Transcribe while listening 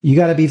You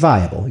got to be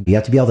viable. You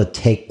have to be able to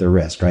take the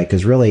risk, right?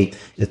 Because really,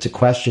 it's a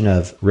question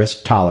of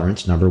risk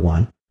tolerance, number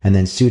one, and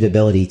then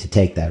suitability to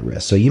take that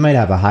risk. So you might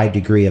have a high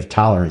degree of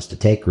tolerance to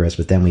take risk,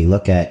 but then we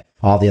look at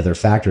all the other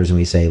factors and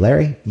we say,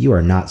 Larry, you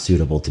are not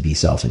suitable to be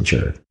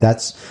self-insured.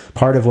 That's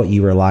part of what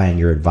you rely on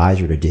your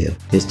advisor to do,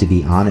 is to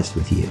be honest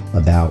with you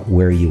about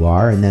where you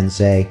are and then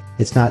say,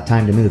 it's not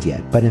time to move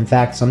yet. But in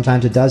fact,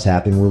 sometimes it does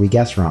happen where we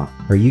guess wrong,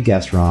 or you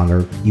guess wrong,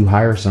 or you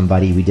hire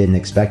somebody, we didn't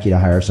expect you to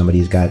hire somebody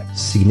who's got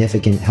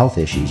significant health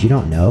issues. You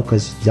don't know,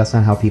 because that's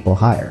not how people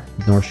hire,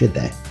 nor should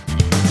they.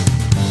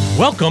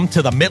 Welcome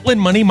to the Mitlin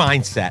Money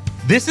Mindset.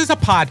 This is a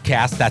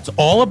podcast that's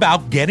all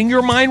about getting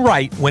your mind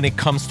right when it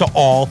comes to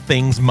all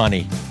things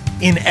money.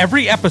 In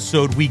every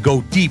episode, we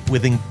go deep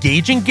with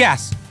engaging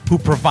guests who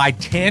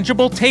provide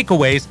tangible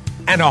takeaways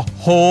and a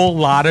whole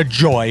lot of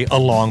joy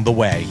along the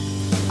way.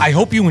 I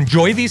hope you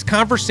enjoy these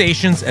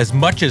conversations as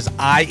much as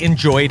I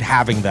enjoyed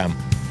having them.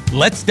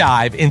 Let's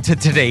dive into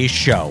today's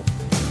show.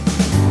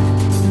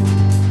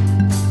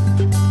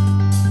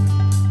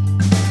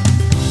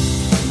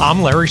 I'm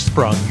Larry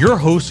Sprung, your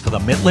host for the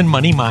Mitlin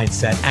Money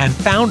Mindset and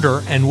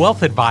founder and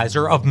wealth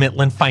advisor of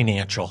Mitlin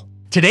Financial.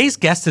 Today's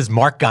guest is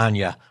Mark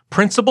Gagne,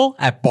 principal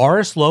at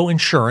Boris Lowe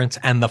Insurance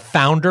and the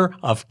founder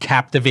of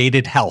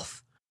Captivated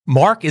Health.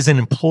 Mark is an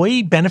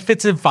employee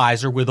benefits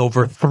advisor with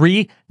over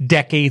 3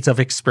 decades of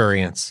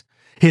experience.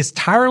 His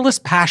tireless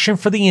passion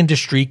for the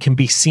industry can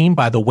be seen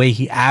by the way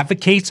he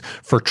advocates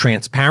for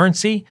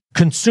transparency,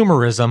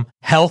 consumerism,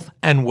 health,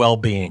 and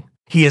well-being.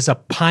 He is a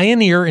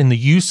pioneer in the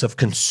use of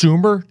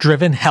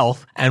consumer-driven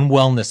health and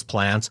wellness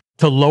plans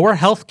to lower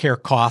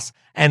healthcare costs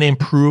and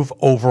improve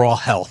overall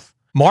health.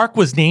 Mark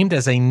was named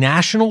as a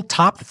national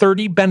top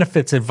 30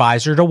 benefits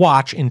advisor to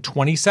watch in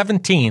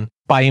 2017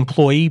 by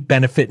Employee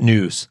Benefit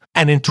News.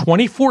 And in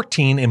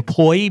 2014,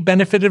 Employee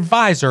Benefit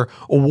Advisor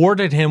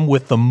awarded him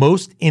with the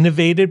Most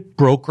Innovative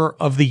Broker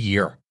of the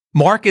Year.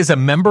 Mark is a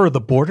member of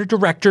the board of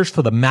directors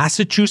for the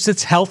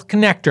Massachusetts Health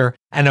Connector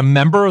and a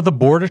member of the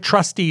board of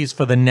trustees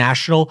for the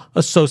National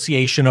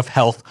Association of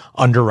Health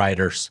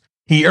Underwriters.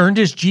 He earned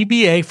his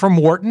GBA from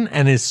Wharton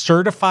and is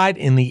certified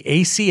in the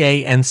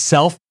ACA and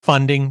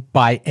self-funding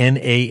by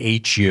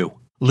NAHU.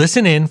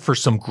 Listen in for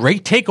some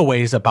great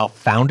takeaways about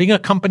founding a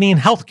company in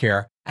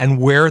healthcare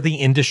and where the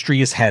industry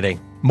is heading.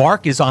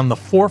 Mark is on the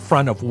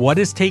forefront of what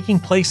is taking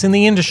place in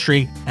the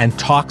industry and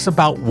talks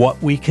about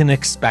what we can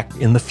expect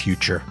in the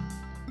future.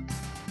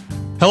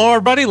 Hello,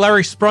 everybody.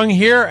 Larry Sprung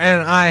here,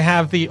 and I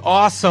have the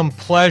awesome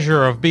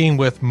pleasure of being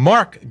with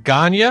Mark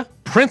Gagne,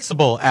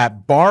 principal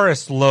at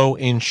Boris Lowe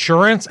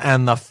Insurance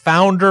and the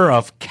founder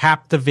of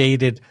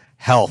Captivated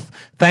Health.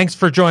 Thanks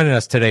for joining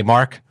us today,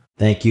 Mark.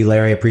 Thank you,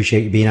 Larry. I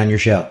appreciate you being on your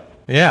show.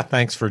 Yeah,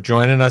 thanks for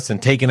joining us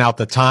and taking out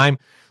the time.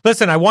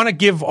 Listen, I want to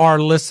give our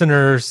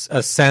listeners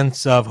a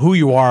sense of who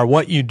you are,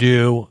 what you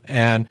do,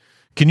 and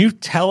can you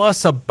tell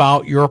us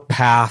about your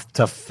path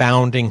to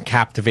founding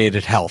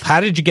Captivated Health? How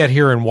did you get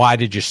here and why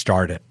did you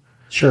start it?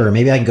 Sure.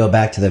 Maybe I can go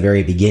back to the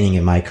very beginning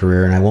of my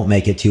career, and I won't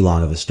make it too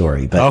long of a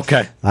story. But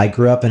okay. I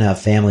grew up in a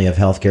family of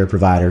healthcare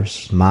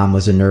providers. Mom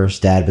was a nurse,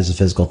 dad was a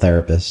physical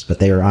therapist, but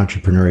they were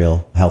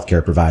entrepreneurial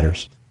healthcare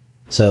providers.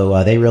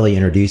 So they really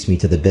introduced me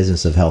to the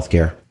business of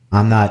healthcare.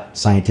 I'm not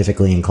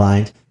scientifically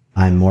inclined.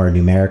 I'm more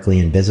numerically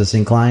and business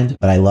inclined,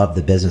 but I love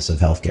the business of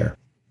healthcare.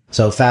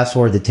 So fast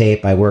forward the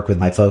tape, I worked with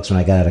my folks when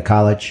I got out of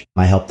college.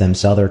 I helped them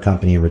sell their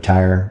company and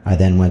retire. I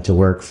then went to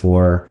work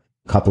for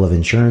a couple of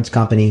insurance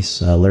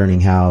companies,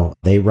 learning how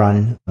they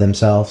run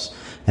themselves,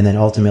 and then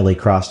ultimately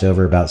crossed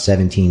over about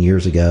 17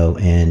 years ago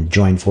and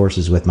joined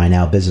forces with my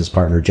now business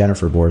partner,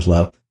 Jennifer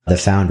Borslow, the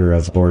founder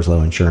of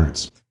Borslow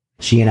Insurance.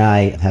 She and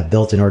I have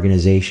built an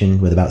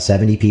organization with about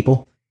 70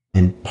 people,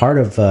 and part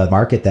of the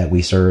market that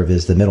we serve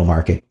is the middle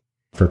market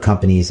for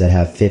companies that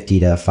have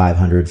 50 to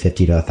 500,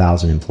 50 to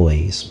 1,000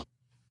 employees.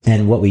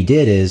 And what we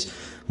did is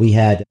we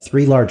had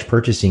 3 large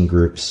purchasing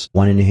groups,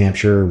 one in New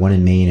Hampshire, one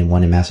in Maine, and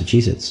one in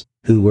Massachusetts,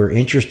 who were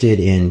interested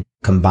in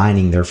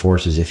combining their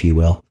forces, if you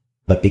will.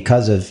 But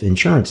because of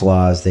insurance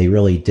laws, they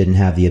really didn't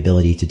have the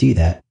ability to do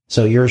that.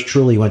 So yours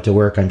truly went to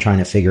work on trying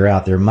to figure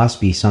out there must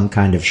be some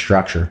kind of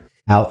structure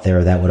out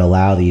there that would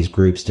allow these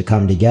groups to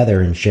come together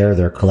and share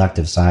their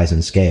collective size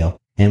and scale.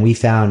 And we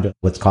found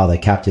what's called a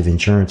captive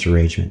insurance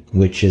arrangement,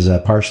 which is a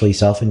partially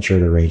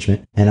self-insured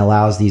arrangement and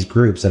allows these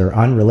groups that are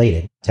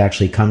unrelated to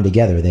actually come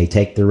together. They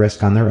take the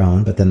risk on their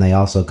own, but then they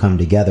also come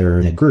together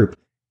in a group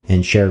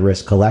and share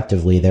risk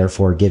collectively,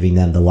 therefore giving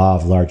them the law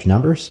of large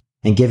numbers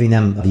and giving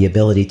them the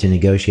ability to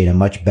negotiate a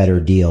much better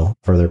deal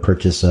for their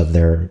purchase of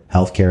their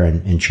healthcare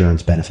and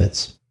insurance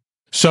benefits.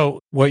 So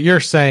what you're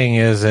saying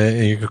is,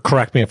 you could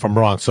correct me if I'm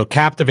wrong, so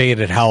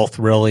Captivated Health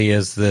really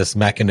is this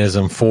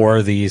mechanism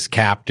for these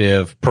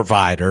captive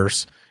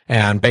providers.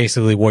 And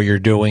basically what you're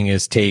doing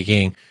is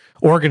taking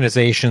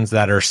organizations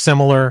that are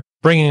similar,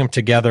 bringing them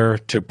together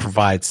to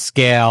provide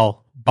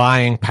scale,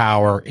 buying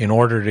power in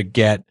order to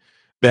get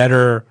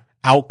better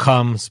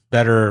outcomes,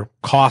 better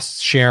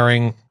cost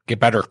sharing, get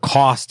better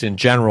cost in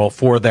general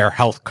for their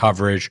health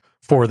coverage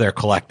for their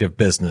collective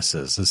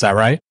businesses. Is that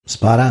right?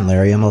 Spot on,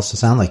 Larry. Almost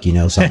sound like you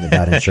know something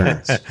about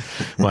insurance.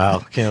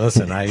 Well,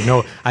 listen,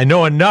 I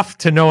know enough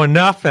to know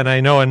enough, and I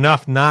know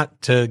enough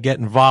not to get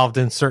involved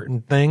in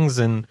certain things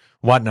and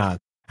whatnot.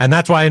 And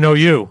that's why I know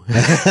you.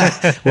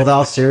 With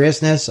all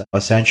seriousness,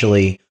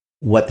 essentially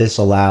what this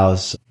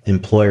allows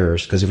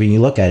employers, because when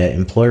you look at it,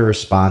 employers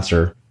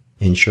sponsor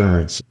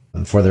insurance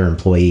for their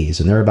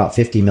employees. And there are about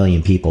 50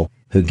 million people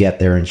who get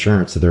their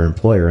insurance to their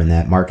employer in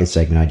that market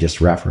segment I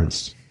just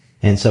referenced.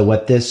 And so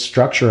what this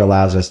structure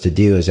allows us to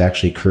do is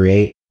actually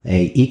create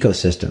an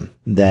ecosystem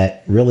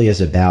that really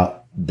is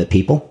about the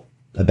people,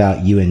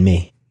 about you and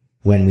me.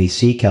 When we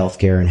seek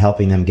healthcare and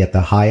helping them get the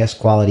highest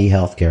quality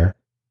healthcare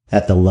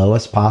at the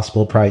lowest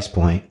possible price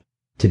point,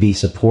 to be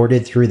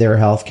supported through their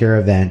healthcare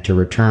event, to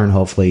return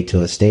hopefully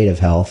to a state of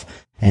health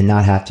and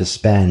not have to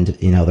spend,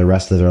 the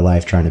rest of their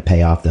life trying to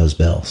pay off those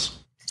bills.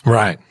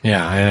 Right.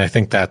 Yeah. And I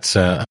think that's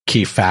a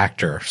key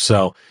factor.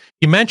 So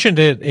you mentioned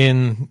it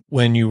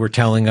when you were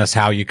telling us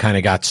how you kind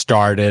of got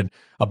started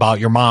about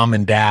your mom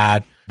and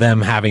dad,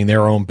 them having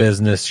their own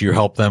business. You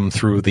helped them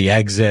through the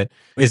exit.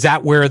 Is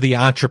that where the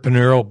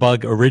entrepreneurial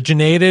bug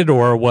originated,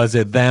 or was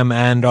it them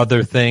and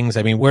other things?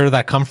 I mean, where did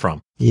that come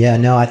from? Yeah,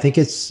 no, I think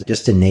it's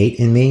just innate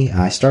in me.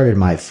 I started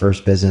my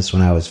first business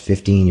when I was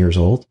 15 years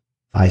old.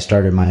 I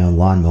started my own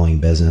lawn mowing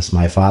business.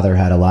 My father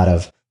had a lot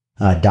of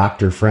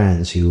doctor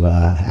friends who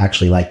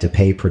actually liked to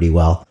pay pretty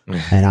well.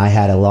 And I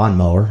had a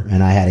lawnmower,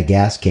 and I had a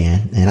gas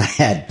can, and I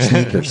had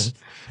sneakers.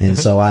 And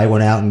so I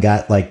went out and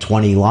got like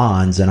 20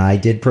 lawns, and I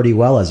did pretty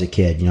well as a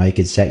kid. You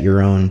could set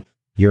your own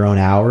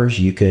hours.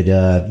 You could,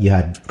 you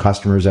had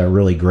customers that were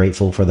really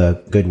grateful for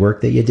the good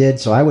work that you did.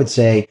 So I would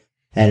say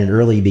at an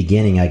early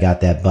beginning, I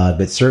got that bug,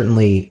 but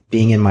certainly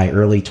being in my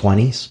early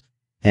 20s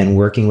and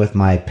working with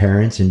my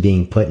parents and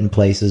being put in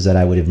places that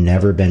I would have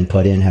never been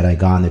put in had I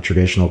gone the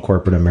traditional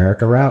corporate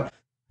America route.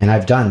 And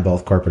I've done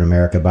both corporate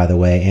America, by the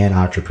way, and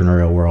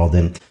entrepreneurial world.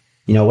 And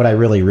what I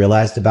really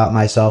realized about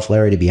myself,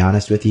 Larry, to be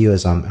honest with you,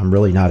 is I'm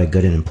really not a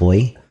good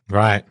employee.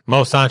 Right.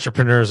 Most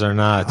entrepreneurs are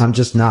not. I'm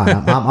just not.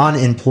 I'm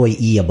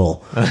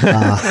unemployable.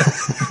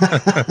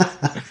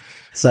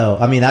 So,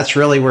 I mean, that's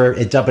really where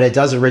but it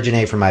does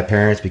originate from my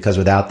parents, because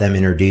without them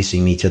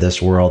introducing me to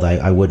this world,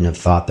 I wouldn't have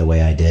thought the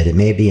way I did. It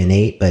may be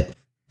innate, but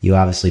you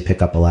obviously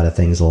pick up a lot of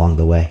things along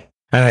the way.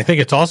 And I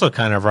think it's also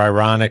kind of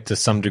ironic to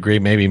some degree,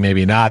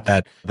 maybe not,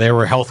 that they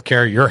were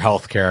healthcare, you're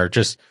healthcare,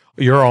 just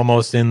you're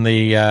almost in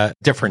the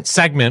different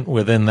segment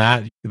within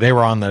that. They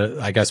were on the,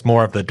 I guess,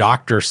 more of the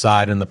doctor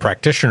side and the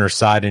practitioner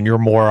side, and you're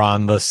more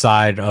on the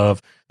side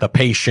of the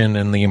patient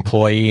and the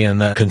employee and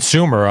the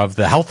consumer of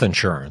the health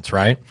insurance,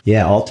 right?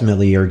 Yeah,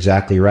 ultimately, you're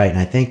exactly right. And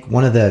I think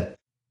one of the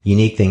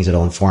unique things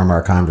that'll inform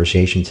our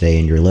conversation today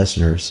and your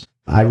listeners,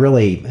 I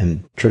really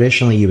am,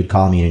 traditionally, you would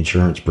call me an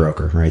insurance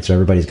broker, right? So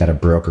everybody's got a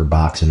broker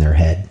box in their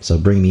head. So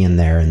bring me in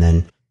there, and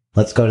then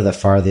let's go to the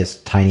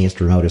farthest,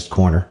 tiniest, remotest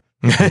corner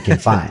we can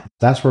find.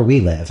 That's where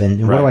we live.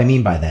 And what do I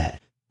mean by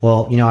that?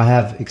 Well, I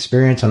have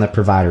experience on the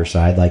provider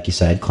side, like you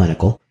said,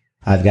 clinical.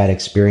 I've got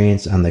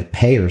experience on the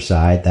payer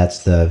side.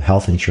 That's the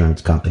health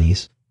insurance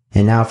companies.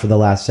 And now for the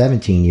last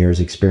 17 years,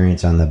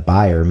 experience on the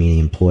buyer, meaning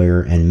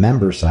employer and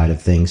member side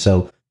of things.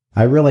 So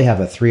I really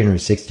have a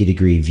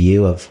 360-degree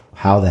view of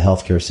how the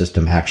healthcare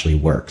system actually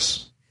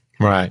works.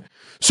 Right.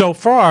 So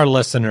for our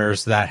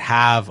listeners that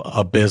have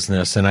a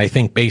business, and I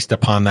think based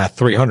upon that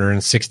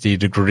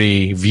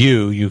 360-degree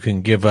view, you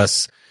can give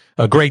us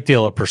a great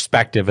deal of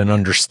perspective and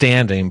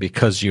understanding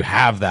because you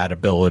have that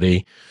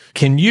ability.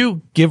 Can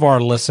you give our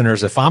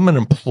listeners, if I'm an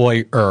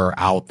employer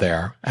out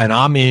there and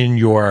I'm in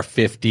your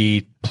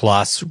 50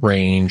 plus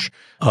range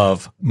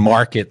of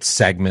market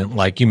segment,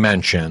 like you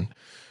mentioned,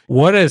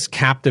 what is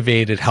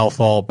Captivated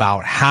Health all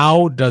about?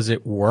 How does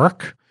it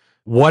work?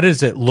 What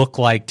does it look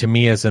like to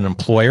me as an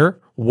employer?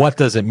 What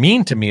does it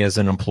mean to me as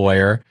an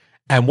employer?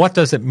 And what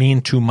does it mean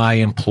to my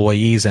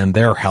employees and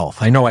their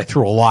health? I know I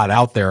threw a lot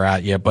out there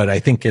at you, but I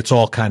think it's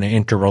all kind of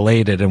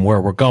interrelated and where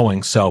we're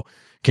going. So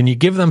can you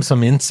give them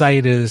some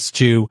insight as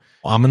to,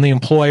 I'm in the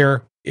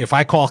employer. If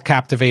I call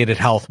Captivated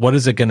Health, what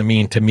is it going to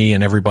mean to me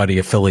and everybody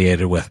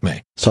affiliated with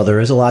me? So there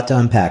is a lot to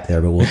unpack there,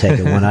 but we'll take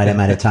it one item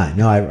at a time.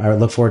 No, I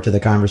look forward to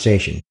the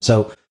conversation.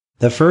 So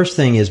the first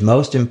thing is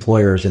most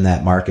employers in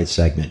that market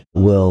segment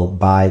will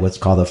buy what's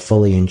called a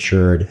fully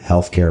insured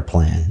healthcare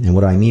plan. And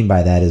what I mean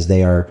by that is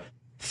they are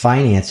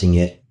financing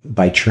it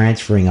by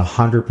transferring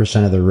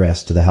 100% of the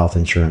risk to the health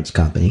insurance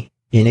company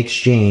in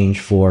exchange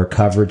for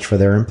coverage for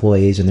their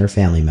employees and their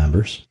family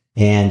members,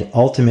 and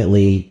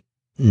ultimately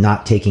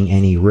not taking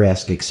any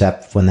risk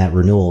except when that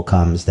renewal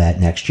comes that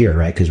next year,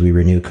 right? Because we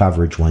renew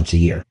coverage once a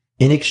year.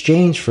 In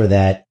exchange for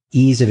that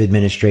ease of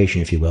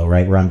administration, if you will,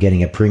 right? Where I'm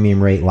getting a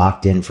premium rate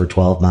locked in for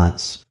 12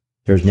 months.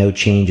 There's no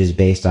changes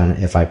based on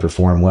if I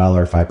perform well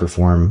or if I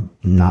perform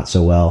not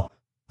so well.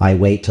 I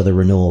wait till the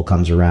renewal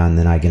comes around,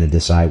 then I'm going to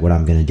decide what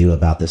I'm going to do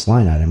about this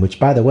line item, which,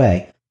 by the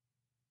way,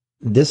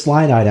 this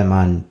line item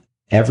on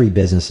every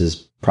business's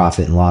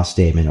profit and loss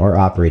statement or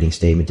operating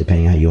statement,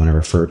 depending on how you want to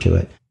refer to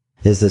it,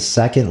 is the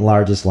second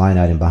largest line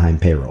item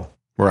behind payroll.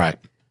 Right.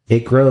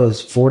 It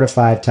grows 4 to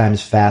 5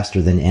 times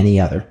faster than any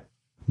other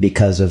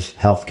because of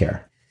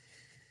healthcare.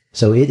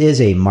 So it is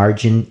a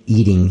margin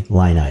eating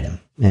line item.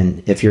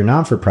 And if you're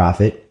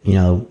non-for-profit,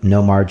 no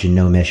margin,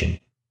 no mission.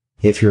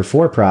 If you're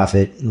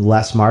for-profit,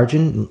 less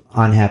margin,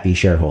 unhappy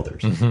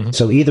shareholders. Mm-hmm.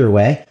 So either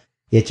way,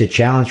 it's a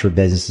challenge for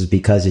businesses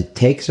because it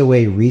takes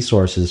away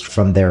resources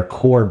from their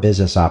core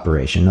business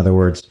operation. In other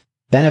words,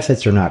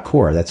 benefits are not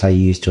core. That's how you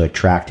use to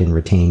attract and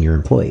retain your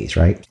employees,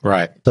 right?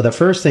 Right. So the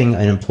first thing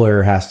an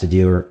employer has to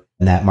do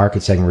in that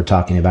market segment we're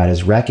talking about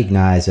is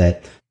recognize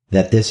that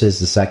this is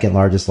the second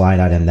largest line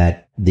item,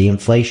 that the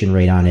inflation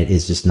rate on it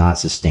is just not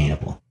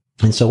sustainable.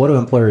 And so what do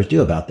employers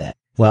do about that?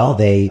 Well,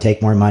 they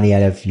take more money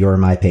out of your or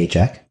my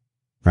paycheck,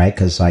 right?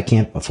 Because I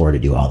can't afford to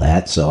do all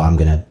that. So I'm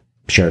going to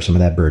share some of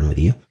that burden with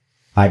you.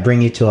 I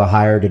bring you to a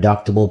higher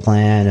deductible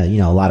plan,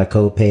 a lot of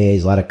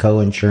co-pays, a lot of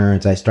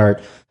co-insurance. I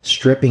start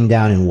stripping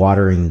down and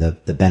watering the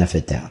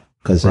benefit down.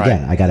 Because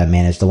again, I got to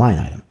manage the line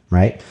item,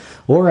 right?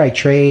 Or I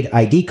trade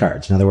ID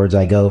cards. In other words,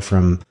 I go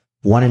from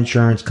one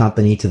insurance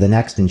company to the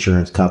next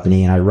insurance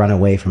company and I run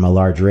away from a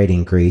large rate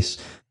increase.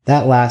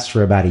 That lasts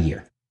for about a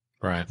year.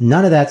 Right.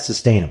 None of that's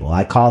sustainable.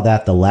 I call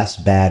that the less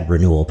bad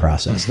renewal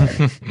process,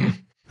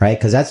 right?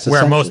 Because that's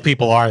where most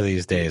people are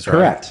these days, right?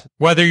 Correct.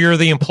 Whether you're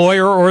the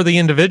employer or the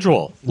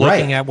individual,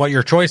 looking at what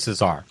your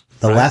choices are.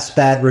 The less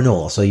bad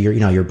renewal. So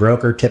your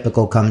broker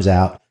typical comes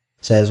out,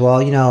 says,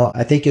 well,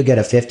 I think you'll get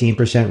a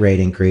 15%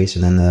 rate increase,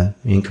 and then the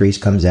increase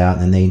comes out,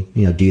 and then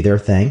they, do their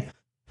thing,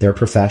 their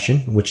profession,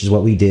 which is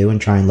what we do, and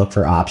try and look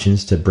for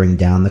options to bring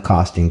down the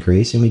cost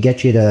increase. And we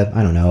get you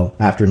to,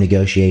 after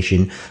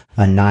negotiation,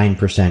 a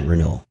 9%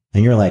 renewal.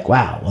 And you're like,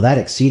 wow, well, that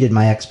exceeded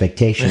my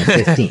expectation of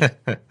 15.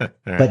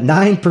 But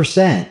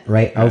 9%,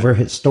 right, over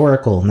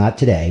historical, not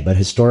today, but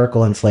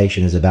historical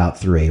inflation is about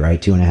 3,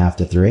 right? 2.5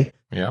 to 3.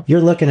 Yeah.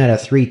 You're looking at a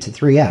 3 to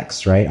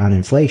 3x, right, on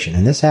inflation.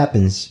 And this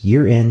happens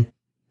year in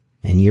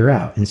and year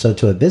out. And so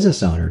to a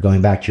business owner,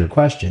 going back to your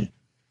question,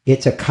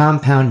 it's a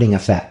compounding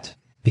effect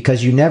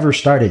because you never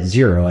start at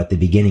 0 at the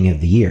beginning of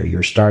the year.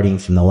 You're starting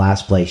from the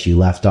last place you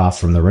left off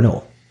from the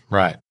renewal.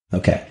 Right.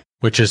 Okay.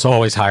 Which is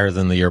always higher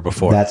than the year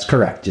before. That's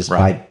correct.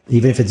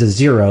 Even if it's a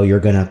 0,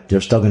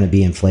 there's still going to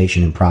be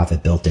inflation and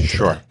profit built into it.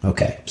 Sure.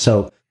 Okay.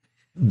 So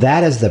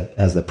that is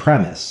as the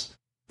premise.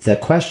 The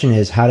question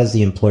is, how does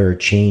the employer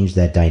change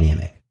that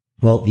dynamic?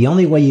 Well, the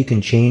only way you can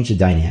change the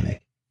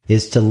dynamic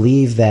is to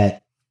leave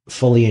that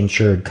fully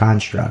insured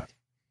construct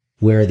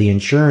where the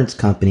insurance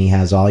company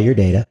has all your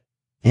data,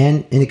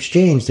 and in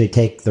exchange, they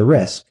take the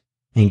risk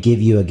and give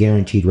you a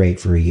guaranteed rate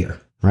for a year,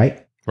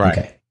 right? Right.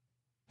 Okay.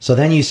 So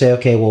then you say,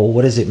 okay, well,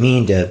 what does it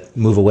mean to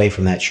move away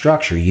from that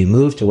structure? You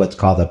move to what's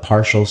called a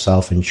partial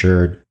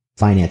self-insured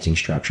financing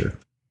structure,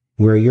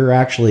 where you're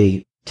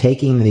actually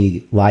taking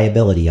the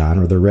liability on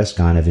or the risk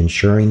on of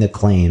insuring the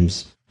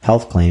claims,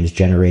 health claims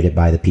generated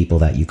by the people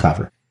that you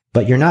cover.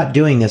 But you're not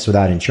doing this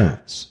without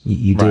insurance.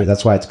 You do. Right.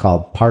 That's why it's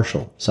called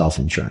partial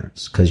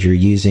self-insurance, because you're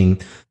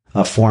using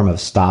a form of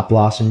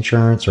stop-loss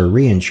insurance or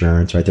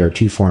reinsurance, right? There are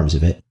 2 forms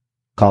of it,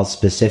 called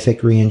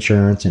specific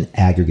reinsurance and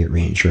aggregate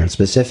reinsurance.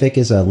 Specific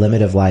is a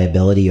limit of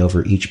liability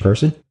over each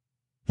person,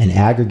 and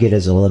aggregate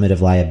is a limit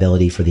of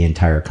liability for the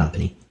entire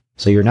company.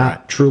 So you're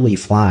not truly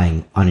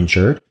flying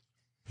uninsured.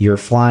 You're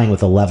flying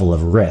with a level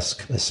of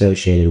risk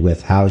associated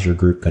with how's your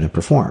group going to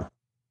perform.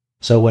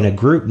 So when a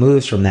group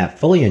moves from that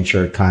fully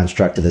insured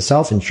construct to the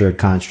self-insured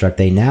construct,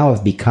 they now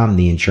have become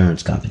the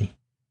insurance company.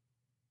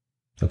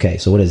 Okay,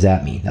 so what does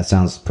that mean? That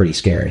sounds pretty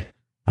scary.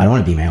 I don't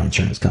want to be my own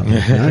insurance company.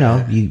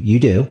 No, you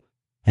do.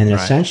 And then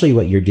essentially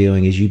what you're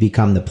doing is you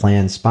become the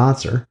plan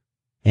sponsor,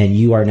 and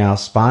you are now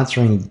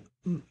sponsoring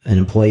an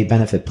employee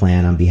benefit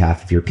plan on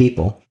behalf of your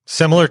people.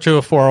 Similar to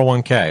a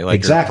 401k, like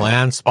exactly. Your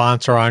plan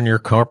sponsor on your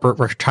corporate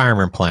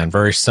retirement plan,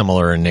 very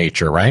similar in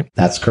nature, right?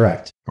 That's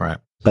correct. Right.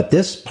 But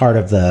this part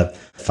of the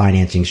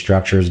financing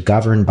structure is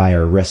governed by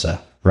ERISA,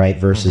 right,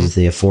 versus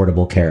the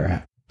Affordable Care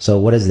Act. So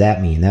what does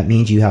that mean? That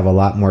means you have a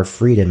lot more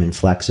freedom and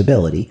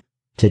flexibility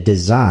to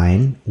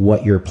design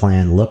what your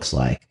plan looks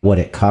like, what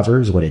it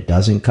covers, what it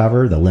doesn't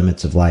cover, the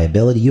limits of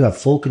liability. You have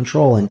full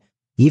control, and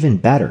even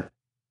better,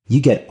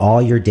 you get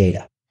all your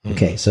data.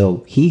 Okay,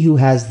 so he who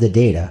has the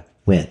data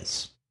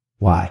wins.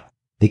 Why?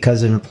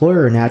 Because an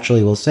employer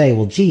naturally will say,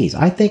 well, geez,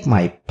 I think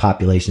my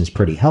population's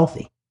pretty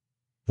healthy.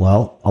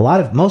 Well,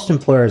 most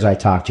employers I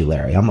talk to,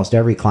 Larry, almost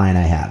every client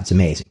I have, it's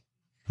amazing.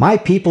 My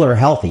people are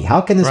healthy.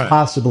 How can this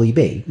possibly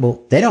be?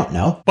 Well, they don't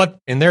know. But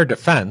in their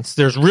defense,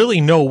 there's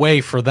really no way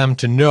for them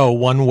to know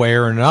one way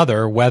or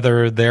another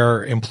whether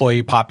their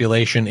employee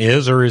population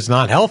is or is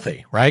not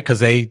healthy, right? Because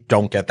they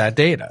don't get that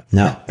data.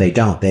 No, they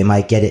don't. They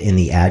might get it in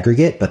the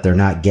aggregate, but they're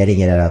not getting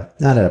it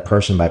not at a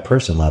person by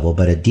person level,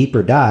 but a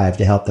deeper dive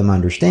to help them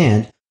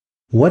understand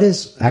what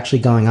is actually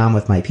going on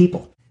with my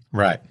people.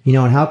 Right.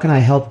 And how can I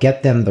help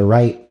get them the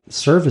right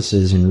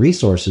services and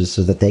resources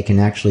so that they can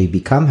actually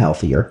become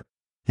healthier,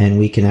 and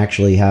we can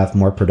actually have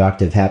more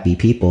productive, happy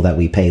people that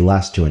we pay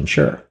less to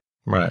insure.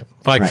 Right.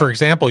 Like, for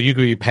example, you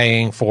could be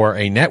paying for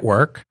a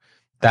network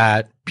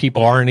that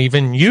people aren't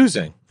even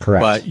using.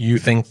 Correct. But you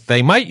think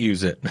they might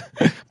use it,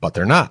 but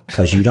they're not.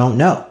 Because you don't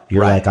know.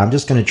 You're Right. like, I'm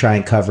just going to try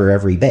and cover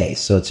every base.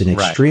 So it's an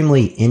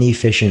extremely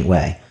inefficient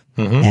way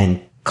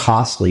and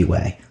costly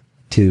way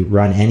to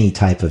run any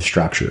type of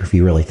structure, if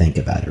you really think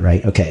about it,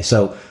 right? Okay,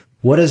 so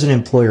what does an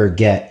employer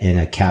get in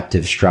a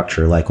captive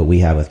structure like what we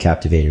have with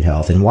Captivated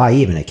Health? And why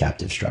even a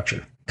captive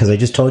structure? Because I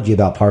just told you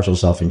about partial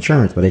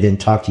self-insurance, but I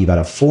didn't talk to you about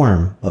a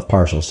form of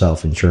partial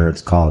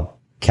self-insurance called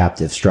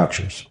captive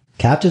structures.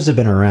 Captives have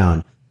been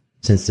around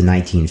since the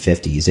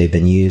 1950s. They've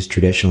been used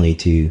traditionally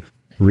to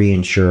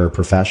reinsure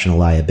professional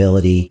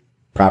liability,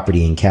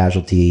 property and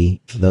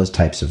casualty, those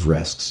types of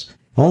risks.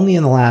 Only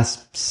in the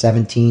last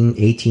 17,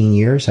 18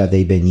 years have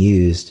they been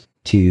used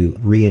to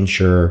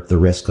reinsure the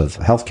risk of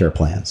healthcare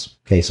plans.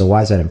 Okay, so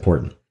why is that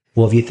important?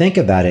 Well, if you think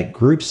about it,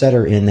 groups that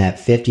are in that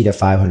 50 to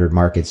 500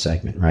 market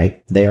segment,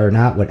 right? They are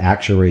not what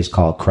actuaries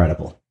call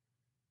credible.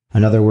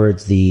 In other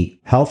words, the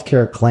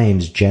healthcare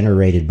claims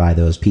generated by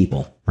those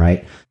people,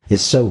 right,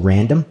 is so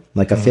random.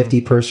 Like a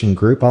 50-person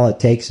group, all it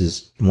takes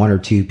is one or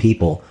two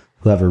people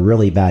who have a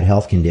really bad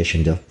health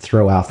condition to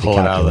throw out the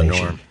calculation. Out of the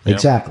norm. Yep.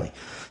 Exactly.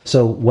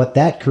 So what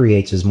that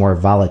creates is more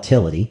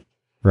volatility,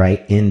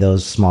 right, in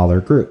those smaller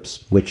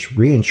groups, which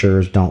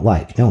reinsurers don't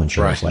like. No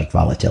insurers like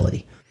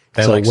volatility.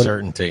 They like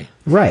certainty.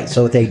 Right.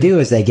 So what they do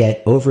is they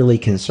get overly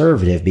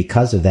conservative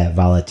because of that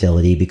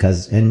volatility,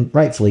 and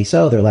rightfully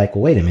so, they're like,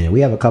 well, wait a minute, we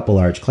have a couple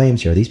large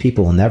claims here. These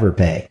people will never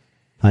pay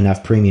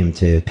enough premium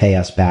to pay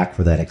us back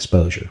for that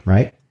exposure,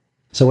 right?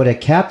 So what a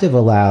captive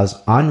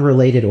allows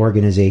unrelated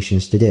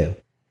organizations to do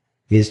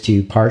is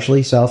to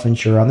partially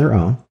self-insure on their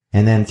own,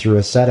 and then through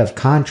a set of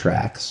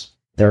contracts,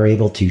 they're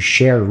able to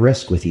share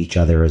risk with each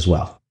other as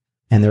well.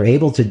 And they're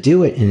able to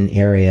do it in an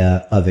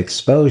area of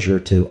exposure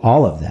to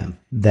all of them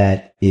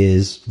that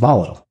is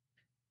volatile.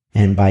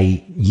 And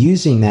by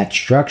using that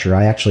structure,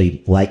 I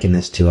actually liken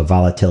this to a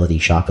volatility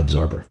shock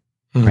absorber,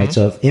 right?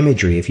 So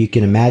if you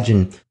can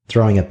imagine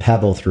throwing a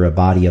pebble through a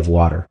body of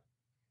water,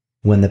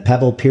 when the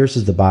pebble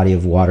pierces the body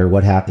of water,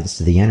 what happens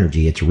to the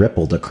energy? It's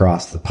rippled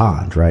across the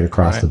pond, right?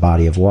 Across the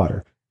body of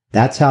water.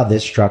 That's how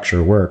this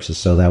structure works, is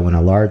so that when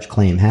a large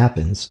claim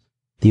happens,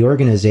 the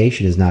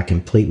organization is not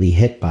completely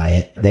hit by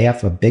it. They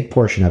have a big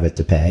portion of it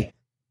to pay,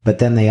 but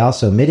then they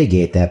also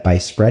mitigate that by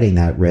spreading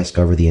that risk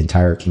over the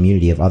entire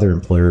community of other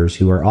employers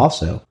who are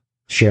also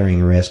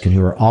sharing risk and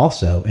who are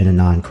also in a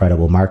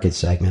non-credible market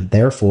segment.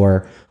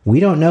 Therefore, we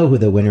don't know who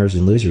the winners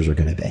and losers are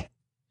going to be.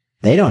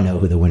 They don't know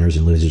who the winners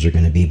and losers are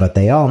going to be, but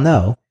they all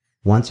know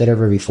once at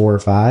every 4 or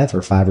 5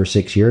 or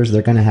 6 years,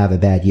 they're going to have a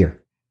bad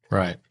year.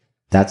 Right.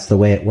 That's the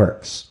way it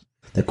works.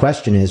 The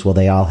question is, will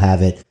they all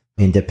have it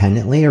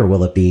independently or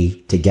will it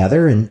be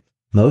together? And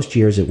most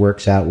years it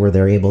works out where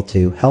they're able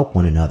to help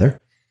one another.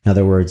 In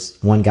other words,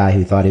 one guy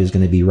who thought he was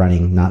going to be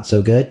running not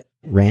so good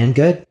ran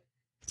good.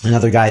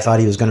 Another guy thought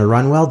he was going to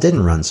run well,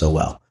 didn't run so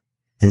well.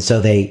 And so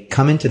they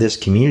come into this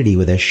community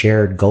with a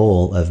shared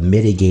goal of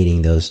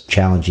mitigating those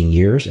challenging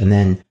years and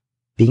then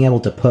being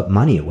able to put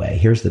money away.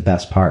 Here's the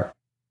best part.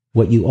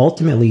 What you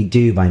ultimately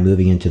do by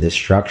moving into this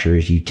structure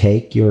is you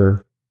take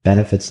your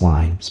benefits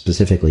line,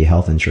 specifically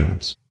health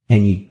insurance,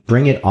 and you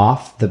bring it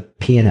off the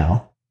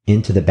P&L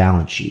into the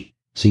balance sheet.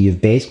 So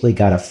you've basically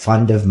got a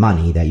fund of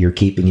money that you're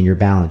keeping in your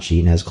balance sheet.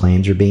 And as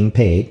claims are being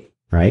paid,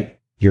 right,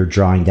 you're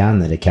drawing down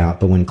that account.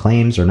 But when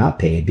claims are not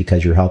paid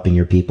because you're helping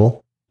your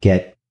people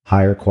get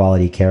higher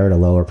quality care at a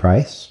lower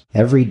price,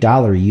 every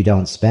dollar you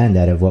don't spend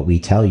out of what we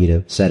tell you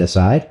to set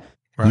aside,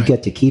 you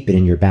get to keep it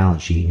in your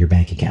balance sheet, in your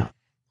bank account.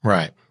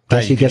 Right.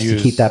 Guess who gets to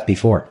keep that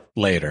before?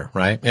 Later,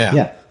 right? Yeah.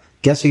 Yeah.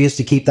 Guess who used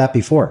to keep that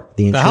before?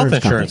 The health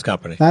insurance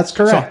company. That's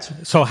correct.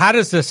 So how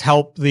does this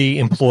help the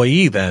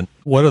employee then?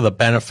 What are the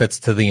benefits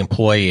to the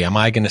employee? Am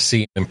I going to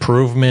see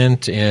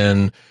improvement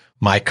in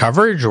my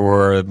coverage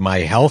or my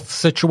health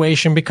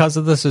situation because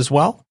of this as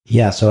well?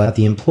 Yeah. So at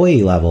the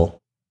employee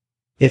level,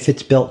 if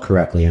it's built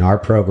correctly, and our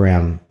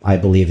program, I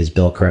believe, is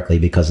built correctly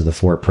because of the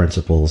 4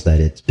 principles that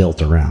it's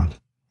built around.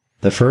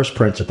 The first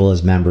principle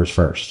is members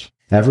first.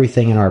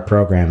 Everything in our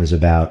program is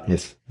about,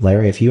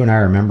 Larry, if you and I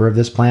are a member of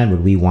this plan,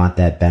 would we want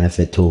that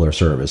benefit, tool, or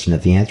service? And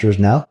if the answer is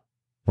no,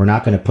 we're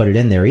not going to put it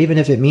in there, even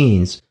if it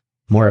means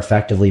more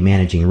effectively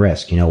managing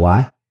risk. You know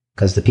why?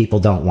 Because the people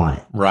don't want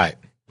it. Right.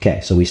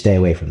 Okay, so we stay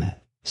away from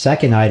that.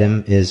 Second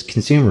item is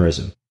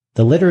consumerism.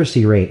 The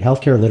literacy rate,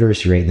 healthcare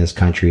literacy rate in this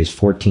country is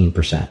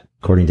 14%,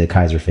 according to the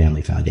Kaiser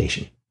Family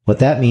Foundation. What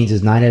that means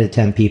is 9 out of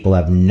 10 people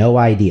have no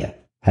idea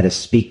how to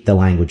speak the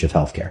language of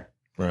healthcare.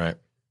 Right.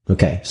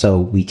 Okay, so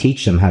we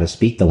teach them how to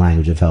speak the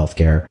language of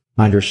healthcare,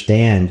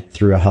 understand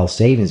through a health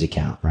savings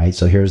account, right?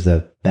 So here's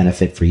the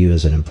benefit for you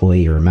as an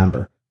employee or a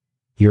member.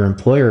 Your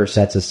employer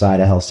sets aside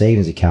a health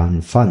savings account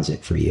and funds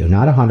it for you.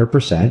 Not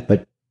 100%,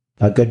 but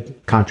a good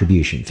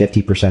contribution.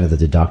 50% of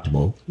the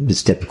deductible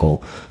is typical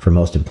for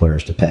most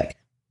employers to pick.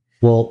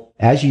 Well,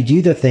 as you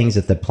do the things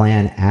that the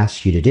plan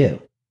asks you to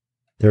do,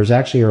 there's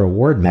actually a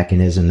reward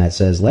mechanism that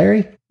says,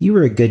 Larry, you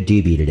were a good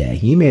doobie today.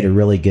 You made a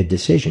really good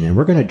decision, and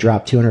we're going to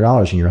drop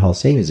 $200 in your health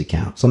savings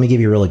account. So let me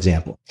give you a real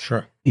example.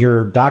 Sure.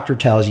 Your doctor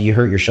tells you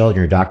hurt your shoulder,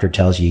 your doctor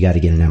tells you got to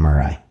get an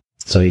MRI.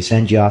 So he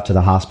sends you off to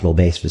the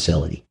hospital-based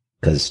facility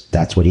because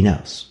that's what he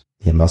knows.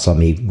 He must tell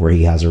me where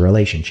he has a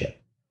relationship.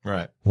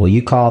 Right. Well,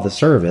 you call the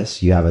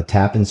service, you have a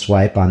tap and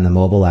swipe on the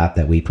mobile app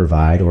that we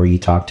provide, or you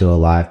talk to a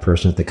live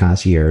person at the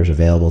concierge,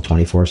 available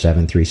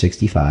 24/7,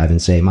 365,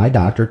 and say, my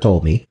doctor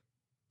told me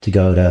to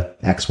go to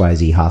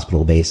XYZ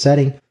hospital-based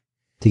setting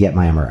to get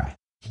my MRI.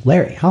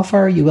 Larry, how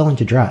far are you willing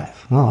to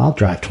drive? Well, I'll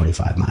drive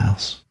 25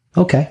 miles.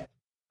 Okay.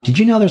 Did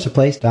you know there's a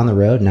place down the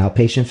road, an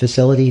outpatient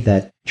facility,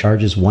 that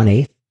charges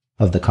 1/8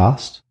 of the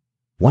cost?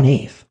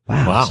 1/8.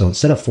 Wow. So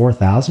instead of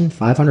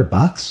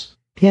 $4,500?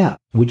 Yeah.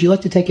 Would you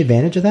like to take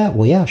advantage of that?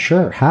 Well, yeah,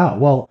 sure. How?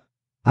 Well,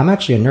 I'm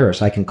actually a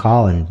nurse. I can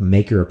call and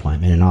make your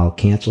appointment, and I'll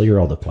cancel your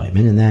old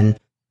appointment. And then,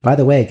 by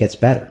the way, it gets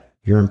better.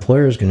 Your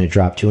employer is going to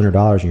drop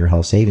 $200 in your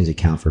health savings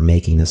account for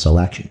making the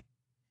selection.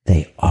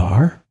 They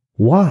are?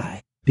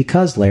 Why?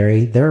 Because,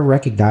 Larry, they're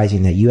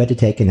recognizing that you had to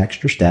take an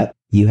extra step.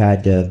 You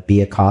had to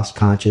be a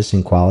cost-conscious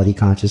and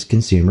quality-conscious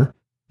consumer,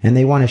 and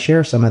they want to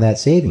share some of that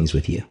savings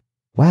with you.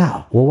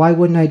 Wow. Well, why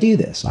wouldn't I do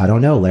this? I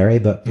don't know, Larry,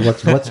 but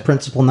what's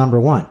principle number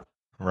one?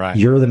 Right.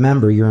 You're the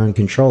member. You're in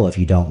control. If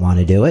you don't want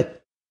to do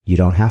it, you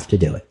don't have to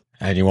do it.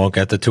 And you won't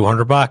get the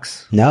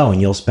 $200. No,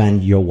 and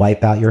you'll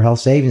wipe out your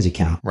health savings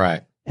account.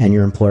 Right. And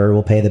your employer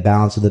will pay the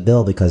balance of the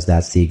bill because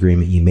that's the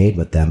agreement you made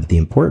with them. But the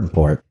important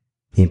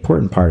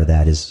part of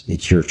that is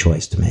it's your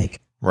choice to make.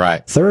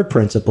 Right. Third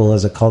principle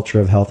is a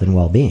culture of health and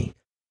well-being,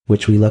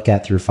 which we look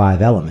at through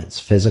 5 elements: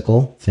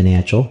 physical,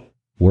 financial,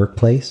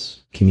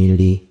 workplace,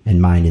 community,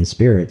 and mind and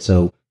spirit.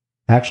 So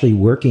actually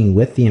working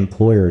with the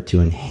employer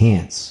to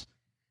enhance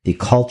the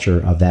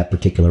culture of that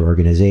particular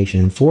organization.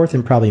 And fourth,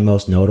 and probably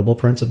most notable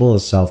principle,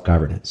 is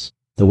self-governance.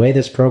 The way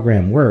this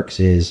program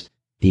works is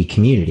the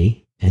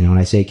community, and when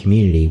I say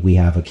community, we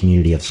have a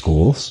community of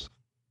schools,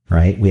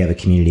 right? We have a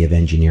community of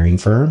engineering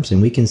firms,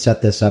 and we can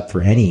set this up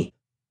for any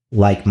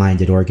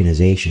like-minded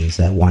organizations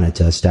that wanted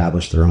to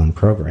establish their own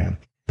program.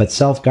 But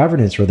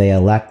self-governance, where they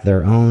elect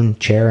their own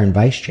chair and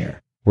vice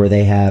chair, where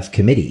they have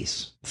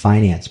committees,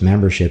 finance,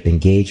 membership,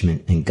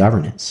 engagement, and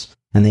governance,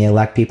 and they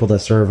elect people to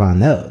serve on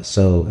those.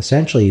 So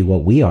essentially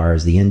what we are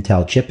is the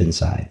Intel chip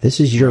inside. This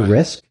is your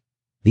risk.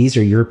 These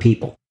are your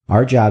people.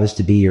 Our job is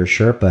to be your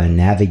Sherpa and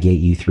navigate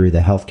you through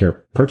the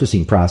healthcare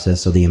purchasing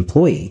process so the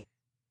employee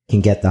can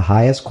get the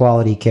highest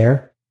quality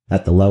care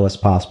at the lowest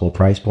possible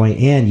price point.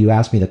 And you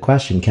asked me the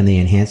question, can they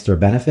enhance their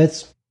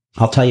benefits?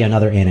 I'll tell you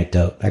another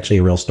anecdote, actually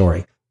a real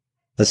story.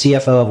 The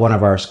CFO of one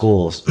of our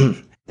schools,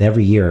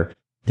 every year,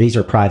 these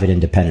are private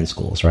independent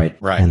schools, right?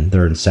 Right. And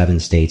they're in 7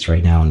 states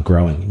right now and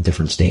growing in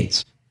different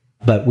states.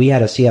 But we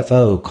had a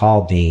CFO who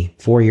called me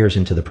 4 years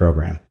into the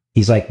program.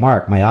 He's like,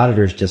 Mark, my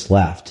auditors just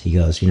left. He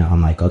goes,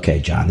 I'm like, okay,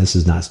 John, this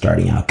is not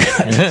starting out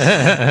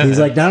good. He's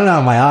like,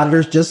 no, my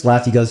auditors just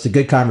left. He goes, it's a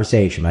good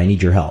conversation, but I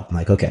need your help. I'm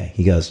like, okay.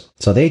 He goes,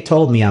 so they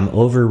told me I'm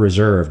over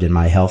reserved in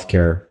my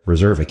healthcare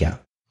reserve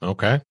account.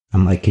 Okay.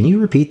 I'm like, can you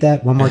repeat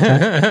that one more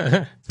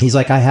time? He's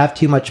like, I have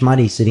too much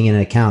money sitting in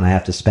an account. I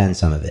have to spend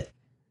some of it.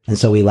 And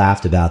so we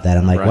laughed about that.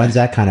 I'm like, when's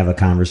that kind of a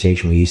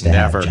conversation we used to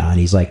have, John?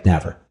 He's like,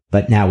 never.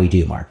 But now we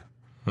do, Mark.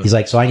 He's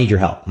like, so I need your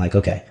help. I'm like,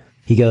 okay.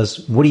 He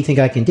goes, what do you think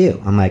I can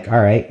do? I'm like, all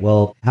right,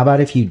 well, how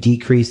about if you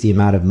decrease the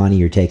amount of money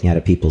you're taking out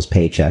of people's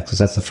paychecks? Because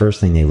that's the first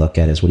thing they look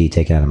at is, what are you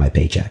taking out of my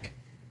paycheck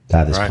to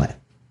have this plan?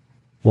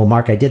 Well,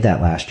 Mark, I did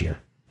that last year.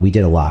 We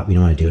did a lot. We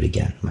don't want to do it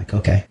again. I'm like,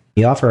 okay.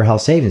 You offer a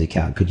health savings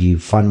account. Could you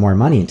fund more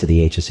money into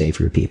the HSA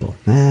for your people?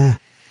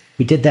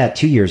 We did that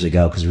 2 years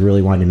ago because we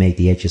really wanted to make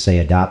the HSA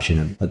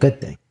adoption a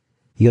good thing.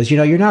 He goes,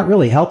 you're not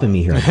really helping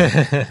me here.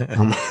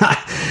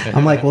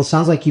 I'm like, well, it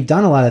sounds like you've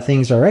done a lot of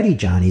things already,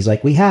 John. He's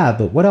like, we have,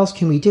 but what else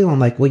can we do? I'm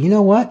like, well, you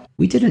know what?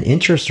 We did an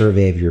interest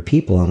survey of your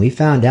people, and we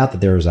found out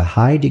that there was a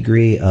high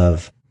degree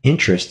of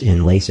interest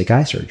in LASIK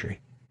eye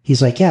surgery.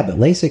 He's like, yeah, but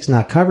LASIK's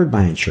not covered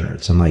by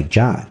insurance. I'm like,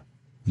 John,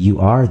 you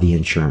are the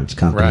insurance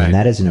company, and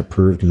that is an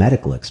approved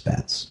medical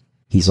expense.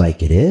 He's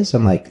like, it is?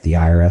 I'm like, the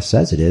IRS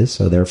says it is,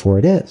 so therefore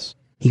it is.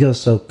 He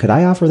goes, so could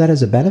I offer that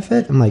as a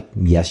benefit? I'm like,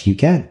 yes, you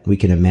can. We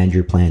can amend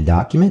your plan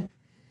document,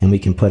 and we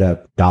can put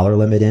a dollar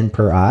limit in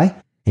per eye,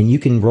 and you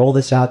can roll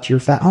this out to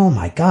your Oh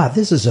my God,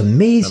 this is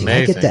amazing.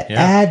 I get to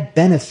add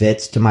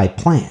benefits to my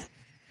plan.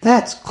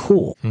 That's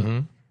cool. Mm-hmm.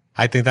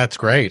 I think that's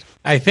great.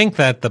 I think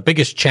that the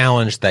biggest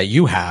challenge that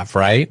you have,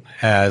 right,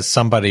 as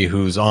somebody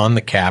who's on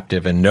the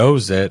captive and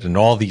knows it and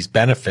all these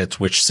benefits,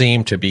 which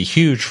seem to be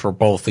huge for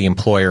both the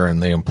employer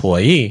and the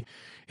employee,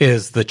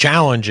 is the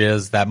challenge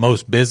is that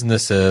most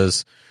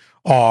businesses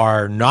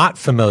are not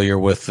familiar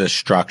with this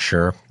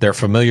structure. They're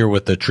familiar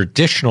with the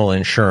traditional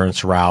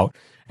insurance route,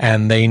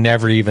 and they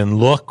never even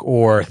look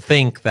or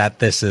think that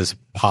this is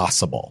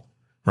possible,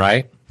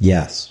 right?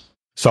 Yes.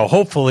 So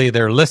hopefully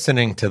they're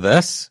listening to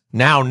this,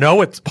 now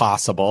know it's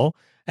possible,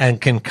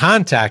 and can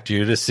contact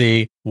you to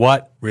see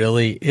what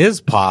really is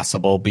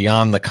possible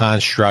beyond the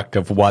construct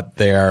of what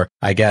their,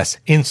 I guess,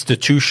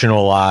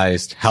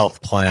 institutionalized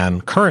health plan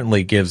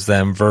currently gives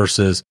them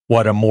versus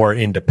what a more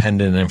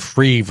independent and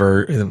free,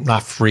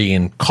 not free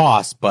in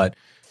cost, but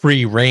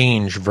free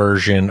range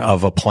version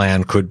of a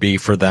plan could be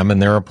for them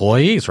and their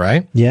employees,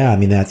 right? Yeah. I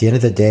mean, at the end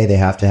of the day, they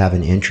have to have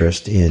an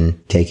interest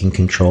in taking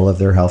control of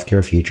their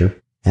healthcare future,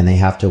 and they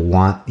have to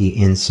want the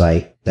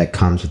insight that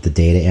comes with the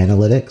data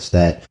analytics.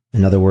 That,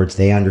 in other words,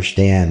 they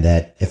understand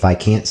that if I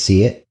can't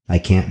see it, I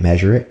can't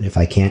measure it. And if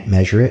I can't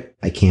measure it,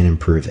 I can't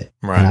improve it.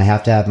 Right. And I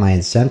have to have my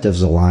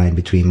incentives aligned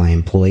between my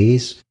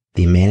employees,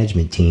 the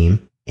management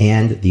team,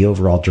 and the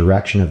overall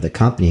direction of the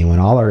company. When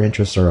all our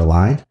interests are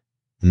aligned,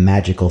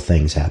 magical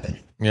things happen.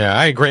 Yeah,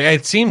 I agree.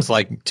 It seems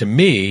like to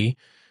me,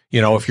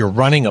 if you're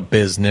running a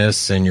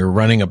business and you're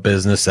running a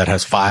business that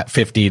has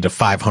 50 to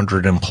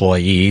 500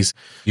 employees,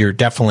 you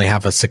definitely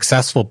have a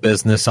successful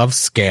business of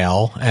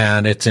scale.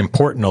 And it's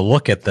important to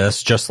look at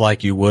this just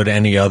like you would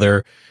any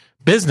other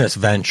business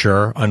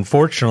venture.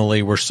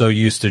 Unfortunately, we're so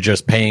used to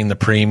just paying the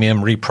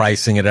premium,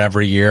 repricing it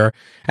every year.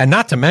 And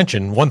not to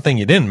mention, one thing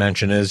you didn't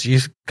mention is you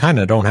kind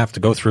of don't have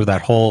to go through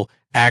that whole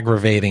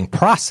aggravating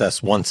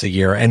process once a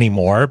year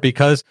anymore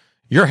because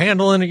you're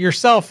handling it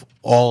yourself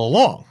all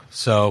along.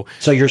 So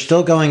you're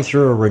still going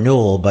through a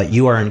renewal, but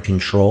you are in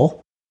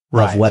control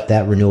of what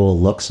that renewal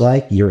looks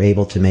like. You're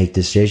able to make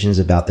decisions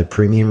about the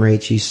premium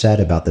rates you set,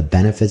 about the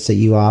benefits that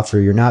you offer.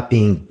 You're not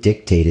being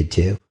dictated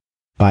to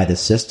by the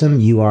system.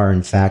 You are,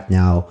 in fact,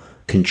 now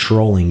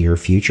controlling your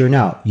future.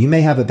 Now, you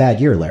may have a bad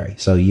year, Larry.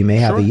 So you may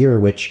have a year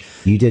which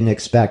you didn't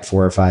expect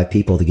 4 or 5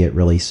 people to get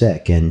really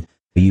sick, and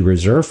you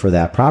reserve for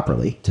that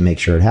properly to make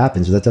sure it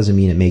happens. But that doesn't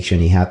mean it makes you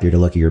any happier to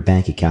look at your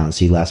bank account and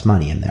see less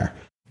money in there.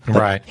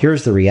 But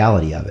here's the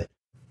reality of it.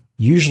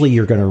 Usually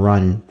you're going to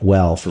run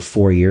well for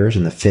 4 years,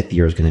 and the 5th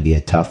year is going to be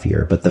a tough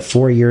year. But the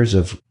 4 years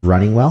of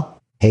running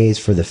well pays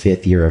for the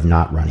 5th year of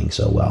not running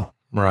so well.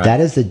 Right. That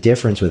is the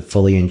difference with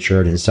fully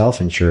insured and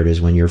self-insured. Is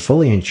when you're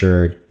fully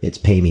insured, it's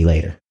pay me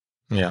later.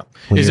 Yeah.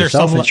 When you're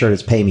self-insured,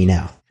 it's pay me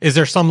now. Is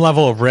there some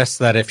level of risk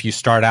that if you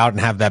start out and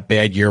have that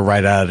bad year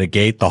right out of the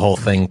gate, the whole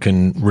thing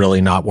can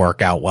really not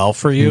work out well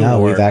for you?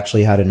 No, we've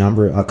actually had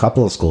a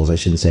couple of schools, I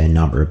shouldn't say a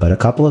number, but a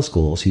couple of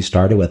schools who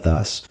started with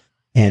us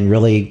and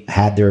really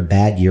had their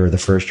bad year the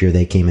first year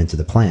they came into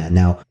the plan.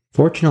 Now,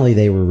 fortunately,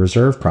 they were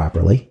reserved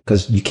properly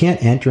because you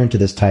can't enter into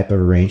this type of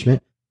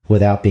arrangement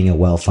without being a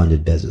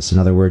well-funded business. In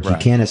other words, you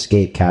can't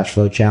escape cash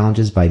flow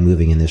challenges by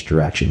moving in this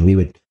direction. We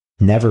would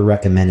never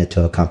recommend it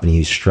to a company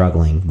who's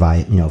struggling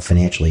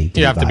financially.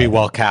 You have to be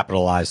well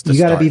capitalized. You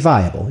got to be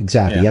viable.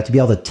 Exactly. Yeah. You have to be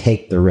able to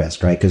take the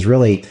risk, right? Because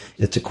really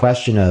it's a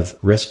question of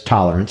risk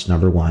tolerance,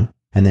 number one,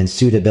 and then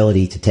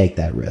suitability to take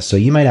that risk. So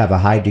you might have a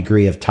high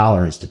degree of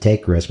tolerance to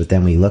take risk, but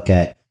then we look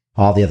at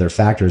all the other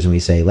factors and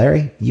we say,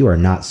 Larry, you are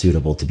not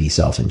suitable to be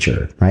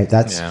self-insured, right?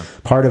 That's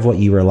part of what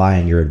you rely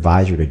on your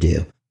advisor to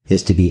do,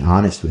 is to be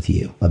honest with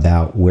you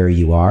about where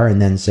you are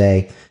and then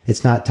say,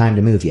 it's not time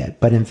to move yet.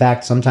 But in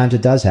fact, sometimes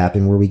it does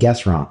happen where we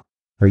guess wrong,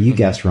 or you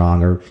guess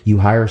wrong, or you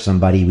hire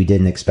somebody. We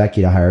didn't expect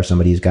you to hire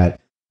somebody who's got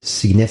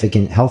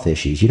significant health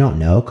issues. You don't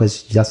know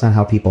because that's not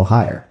how people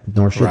hire,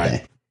 nor should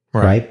they.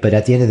 Right. But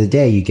at the end of the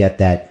day, you get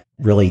that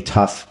really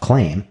tough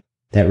claim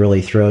that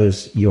really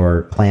throws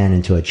your plan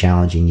into a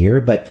challenging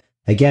year. But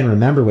again,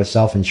 remember with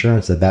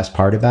self-insurance, the best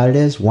part about it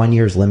is 1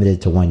 year is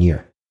limited to 1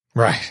 year.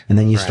 Right. And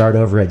then you start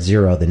over at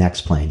 0 the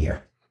next plan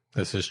year.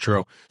 This is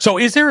true. So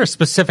is there a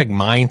specific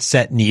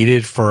mindset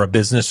needed for a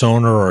business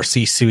owner or a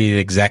C-suite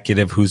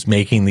executive who's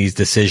making these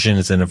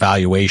decisions and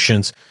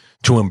evaluations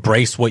to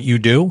embrace what you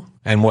do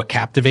and what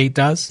Captivate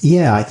does?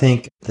 Yeah, I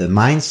think the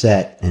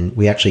mindset, and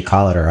we actually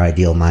call it our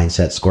ideal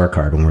mindset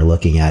scorecard when we're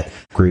looking at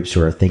groups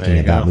who are thinking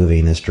about moving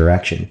in this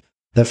direction.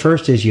 The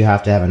first is you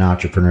have to have an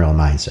entrepreneurial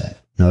mindset.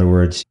 In other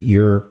words,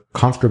 you're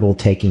comfortable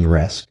taking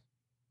risk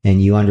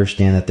and you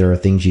understand that there are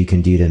things you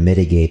can do to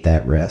mitigate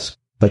that risk,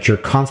 but you're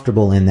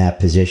comfortable in that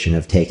position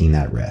of taking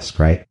that risk,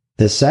 right?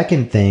 The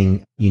second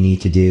thing you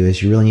need to do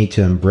is you really need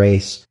to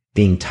embrace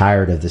being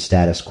tired of the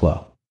status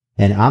quo.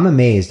 And I'm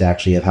amazed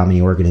actually of how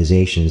many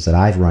organizations that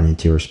I've run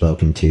into or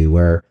spoken to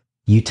where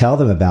you tell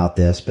them about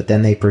this, but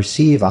then they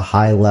perceive a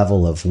high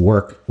level of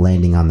work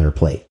landing on their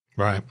plate.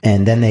 Right.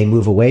 And then they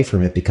move away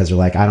from it because they're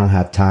like, I don't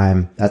have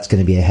time. That's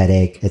going to be a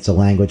headache. It's a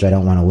language I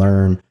don't want to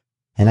learn.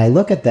 And I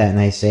look at that and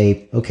I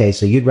say, okay,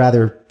 so you'd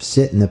rather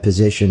sit in the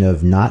position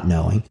of not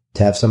knowing,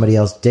 to have somebody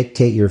else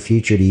dictate your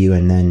future to you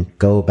and then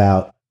go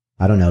about,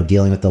 I don't know,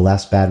 dealing with the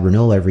less bad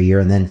renewal every year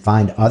and then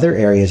find other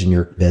areas in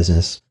your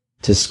business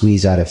to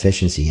squeeze out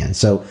efficiency in.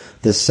 So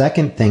the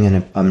second thing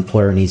an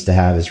employer needs to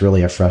have is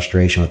really a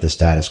frustration with the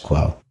status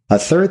quo. A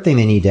third thing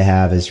they need to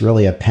have is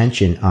really a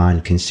penchant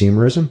on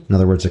consumerism. In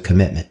other words, a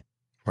commitment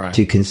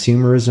to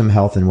consumerism,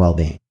 health, and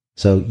well-being.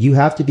 So you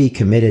have to be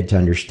committed to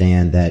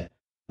understand that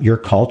your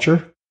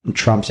culture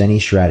trumps any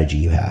strategy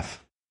you have.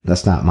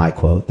 That's not my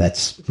quote.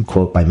 That's a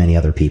quote by many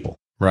other people.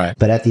 Right.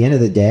 But at the end of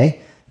the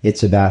day,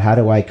 it's about how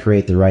do I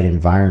create the right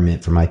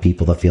environment for my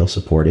people to feel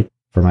supported,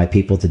 for my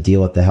people to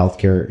deal with the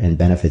healthcare and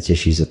benefits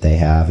issues that they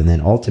have, and then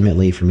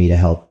ultimately for me to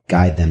help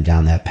guide them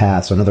down that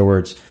path. So in other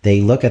words,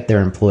 they look at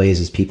their employees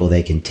as people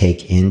they can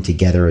take in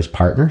together as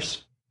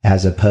partners,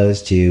 as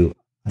opposed to,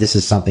 this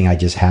is something I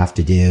just have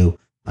to do.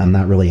 I'm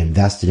not really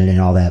invested in it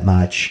all that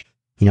much.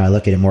 I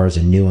look at it more as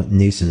a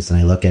nuisance than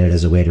I look at it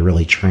as a way to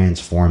really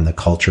transform the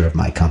culture of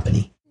my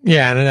company.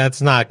 Yeah, and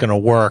that's not going to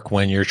work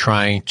when you're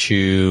trying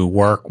to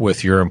work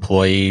with your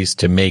employees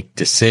to make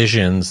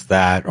decisions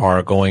that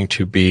are going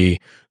to be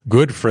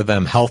good for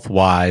them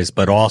health-wise,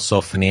 but also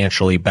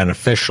financially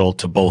beneficial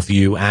to both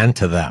you and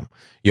to them.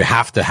 You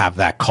have to have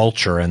that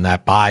culture and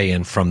that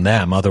buy-in from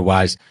them.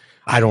 Otherwise,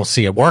 I don't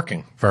see it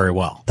working very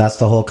well. That's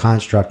the whole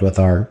construct with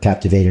our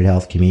Captivated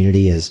Health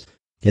community is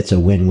it's a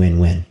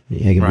win-win-win.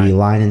 We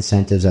align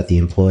incentives at the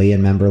employee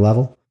and member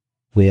level.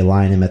 We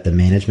align them at the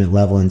management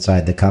level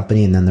inside the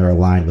company, and then they're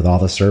aligned with all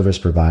the service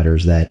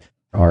providers that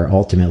are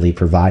ultimately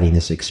providing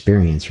this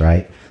experience,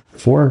 right,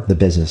 for the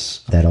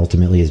business that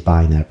ultimately is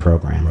buying that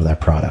program or that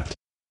product.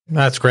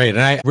 That's great.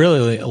 And I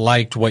really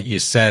liked what you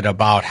said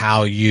about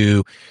how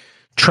you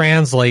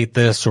translate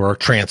this or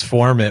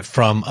transform it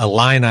from a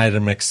line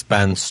item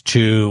expense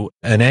to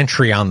an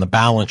entry on the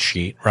balance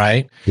sheet,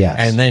 right? Yes.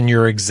 And then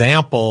your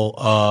example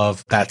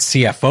of that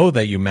CFO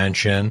that you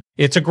mentioned,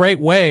 it's a great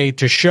way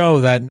to show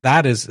that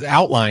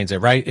outlines it,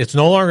 right? It's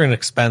no longer an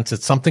expense.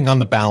 It's something on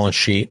the balance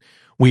sheet.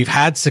 We've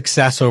had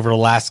success over the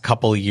last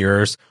couple of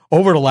years.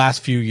 Over the last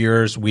few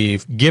years,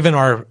 we've given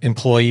our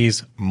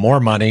employees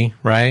more money,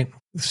 right?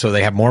 So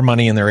they have more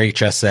money in their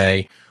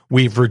HSA.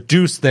 We've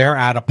reduced their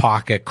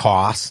out-of-pocket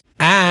costs.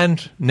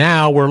 And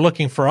now we're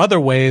looking for other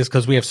ways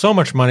because we have so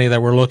much money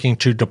that we're looking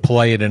to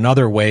deploy it in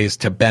other ways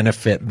to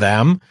benefit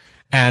them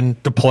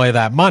and deploy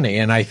that money.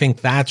 And I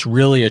think that's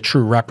really a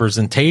true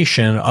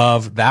representation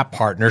of that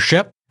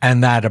partnership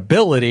and that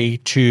ability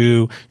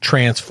to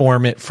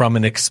transform it from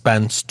an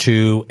expense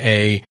to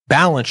a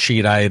balance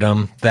sheet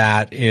item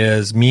that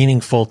is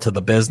meaningful to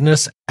the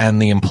business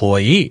and the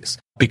employees.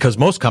 Because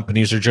most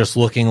companies are just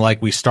looking like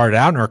we started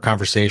out in our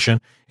conversation.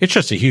 It's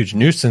just a huge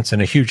nuisance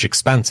and a huge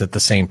expense at the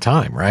same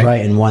time, right?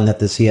 Right. And one that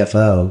the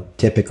CFO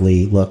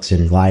typically looks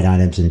in line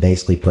items and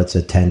basically puts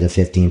a 10 to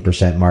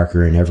 15%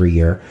 marker in every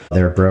year.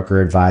 Their broker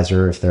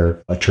advisor, if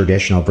they're a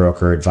traditional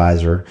broker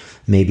advisor,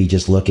 maybe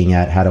just looking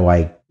at how do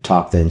I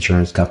talk the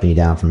insurance company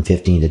down from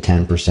 15 to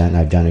 10%. And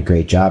I've done a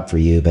great job for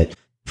you. But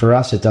for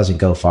us, it doesn't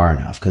go far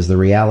enough because the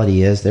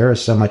reality is there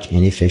is so much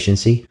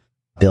inefficiency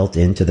built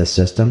into the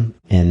system.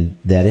 And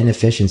that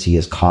inefficiency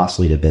is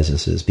costly to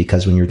businesses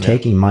because when you're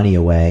taking money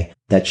away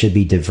that should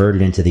be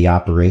diverted into the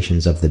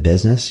operations of the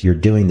business, you're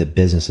doing the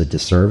business a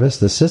disservice.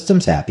 The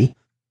system's happy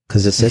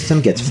because the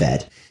system gets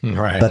fed.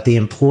 Right. But the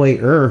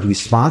employer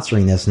who's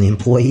sponsoring this and the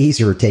employees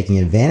who are taking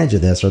advantage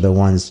of this are the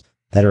ones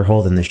that are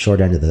holding the short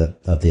end of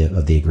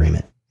the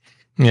agreement.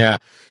 Yeah.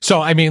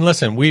 So, I mean,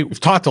 listen, we've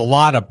talked a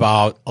lot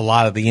about a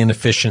lot of the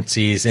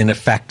inefficiencies,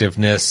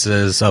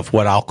 ineffectivenesses of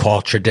what I'll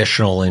call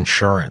traditional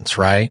insurance,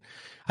 right?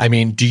 I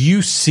mean, do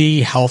you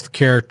see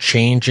healthcare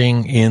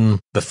changing in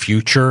the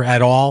future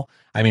at all?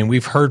 I mean,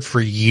 we've heard for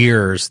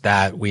years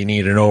that we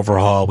need an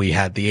overhaul. We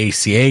had the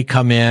ACA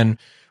come in.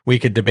 We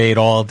could debate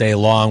all day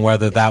long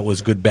whether that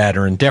was good, bad,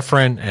 or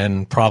indifferent,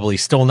 and probably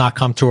still not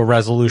come to a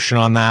resolution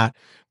on that.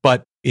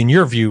 But in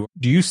your view,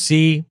 do you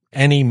see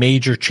any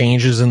major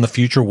changes in the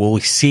future? Will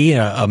we see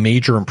a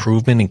major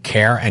improvement in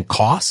care and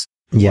costs?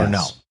 Yes. Or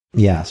no?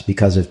 Yes,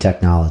 because of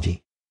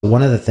technology.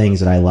 One of the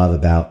things that I love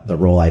about the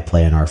role I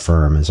play in our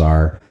firm is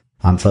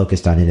I'm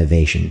focused on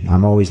innovation.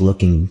 I'm always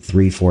looking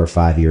 3, 4,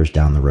 5 years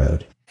down the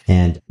road.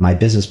 And my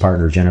business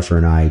partner, Jennifer,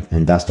 and I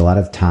invest a lot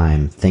of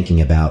time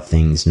thinking about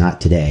things,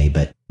 not today,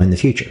 but in the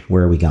future.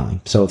 Where are we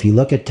going? So if you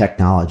look at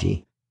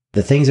technology,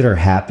 the things that are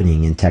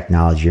happening in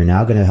technology are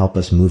now going to help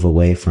us move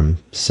away from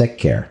sick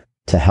care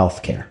to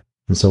health care.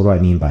 And so what do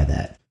I mean by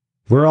that?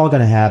 We're all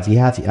going to you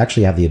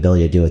actually have the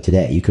ability to do it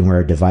today. You can wear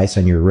a device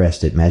on your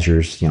wrist. It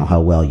measures,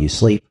 how well you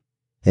sleep.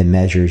 It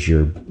measures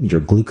your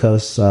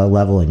glucose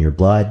level in your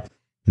blood,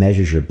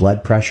 measures your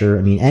blood pressure.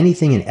 I mean,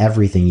 anything and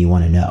everything you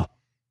want to know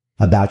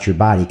about your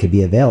body could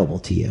be available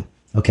to you.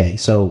 Okay,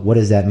 so what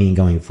does that mean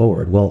going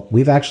forward? Well,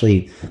 because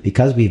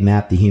we've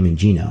mapped the human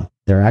genome,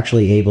 they're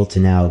actually able to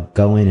now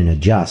go in and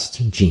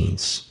adjust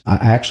genes. I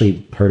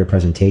actually heard a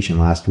presentation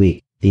last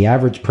week. The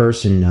average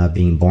person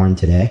being born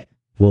today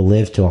will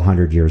live to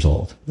 100 years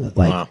old.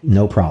 Wow.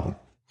 No problem.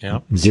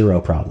 Yeah.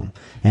 Zero problem.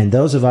 And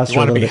those of us you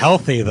want to be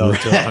healthy, though,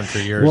 to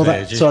 100 years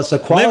age. So it's a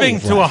quality living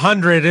to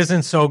 100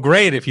 isn't so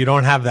great if you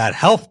don't have that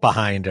health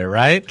behind it,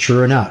 right?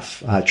 True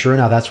enough.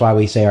 That's why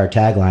we say our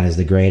tagline is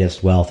the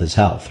greatest wealth is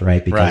health,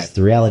 right? Because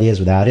the reality is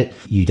without it,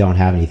 you don't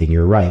have anything.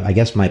 You're right. I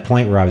guess my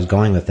point where I was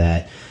going with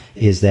that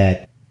is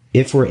that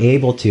if we're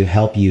able to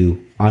help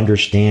you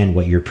understand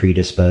what you're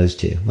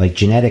predisposed to, like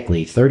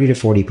genetically, 30 to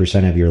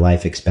 40% of your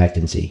life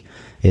expectancy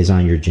is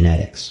on your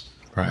genetics.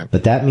 Right.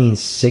 But that means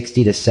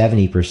 60 to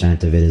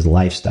 70% of it is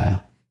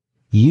lifestyle.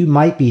 You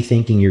might be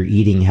thinking you're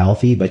eating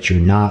healthy, but you're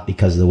not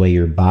because of the way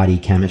your body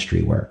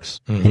chemistry works.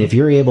 Mm-hmm. And if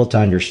you're able to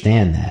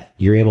understand that,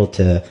 you're able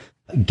to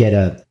get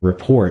a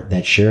report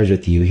that shares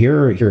with you,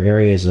 here are your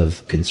areas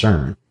of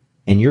concern.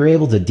 And you're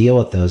able to deal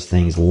with those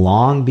things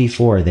long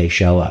before they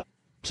show up.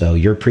 So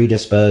you're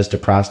predisposed to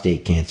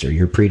prostate cancer,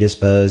 you're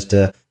predisposed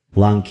to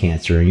lung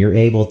cancer, and you're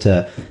able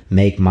to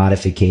make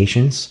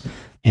modifications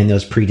in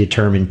those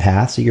predetermined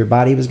paths that your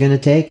body was going to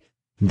take.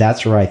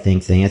 That's where I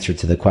think the answer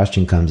to the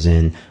question comes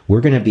in.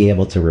 We're going to be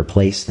able to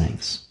replace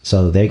things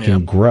so they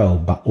can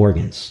grow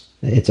organs.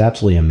 It's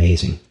absolutely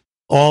amazing.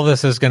 All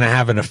this is going to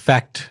have an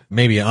effect,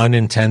 maybe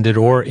unintended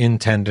or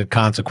intended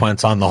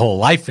consequence on the whole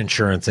life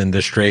insurance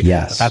industry.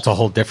 Yes. But that's a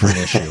whole different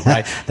issue,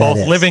 right?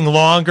 Both living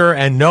longer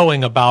and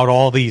knowing about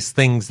all these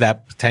things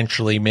that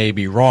potentially may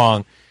be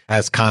wrong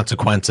has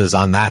consequences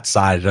on that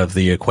side of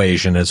the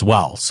equation as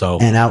well. So,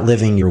 and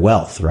outliving your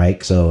wealth,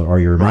 right? So, or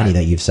your money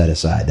that you've set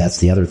aside. That's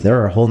the other,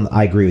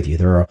 I agree with you.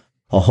 There are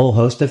a whole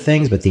host of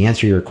things, but to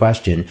answer your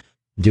question,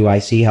 do I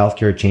see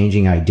healthcare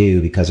changing? I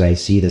do, because I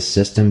see the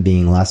system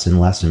being less and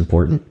less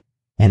important.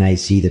 And I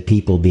see the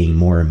people being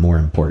more and more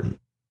important.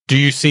 Do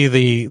you see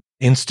the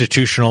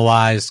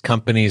institutionalized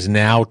companies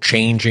now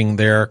changing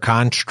their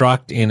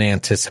construct in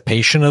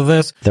anticipation of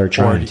this? They're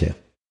trying to.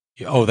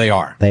 Oh, they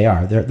are. They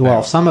are.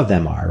 Well, some of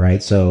them are,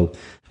 right? So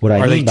what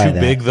I mean by that. Are they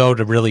too big, though,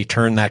 to really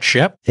turn that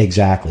ship?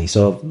 Exactly.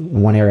 So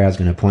one area I was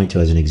going to point to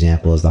as an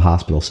example is the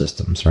hospital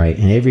systems, right?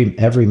 In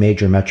every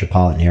major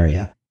metropolitan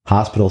area,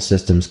 hospital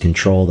systems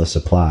control the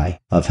supply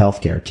of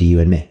healthcare to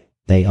you and me.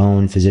 They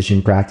own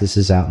physician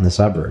practices out in the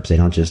suburbs. They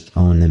don't just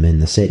own them in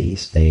the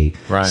cities. They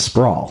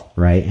sprawl,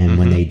 right? And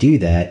when they do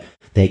that,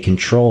 they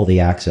control the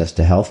access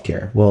to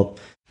healthcare. Well,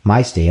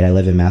 my state, I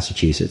live in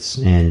Massachusetts,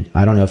 and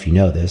I don't know if you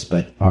know this,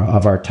 but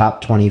of our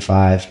top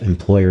 25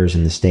 employers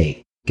in the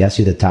state, guess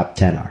who the top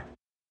 10 are?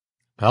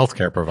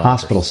 Healthcare providers.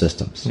 Hospital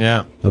systems.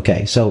 Yeah.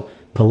 Okay, so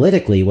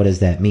politically, what does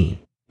that mean?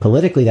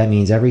 Politically, that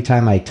means every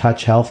time I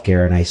touch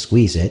healthcare and I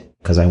squeeze it,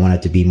 because I want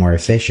it to be more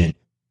efficient,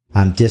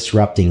 I'm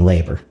disrupting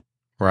labor.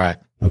 Right.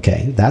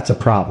 Okay, that's a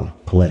problem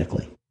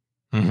politically.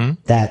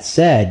 Mm-hmm. That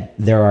said,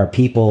 there are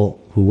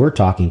people who we're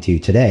talking to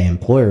today,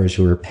 employers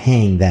who are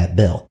paying that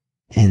bill.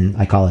 And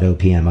I call it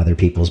OPM, other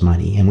people's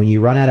money. And when you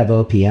run out of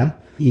OPM,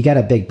 you got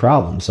a big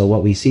problem. So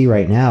what we see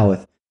right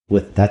now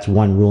with that's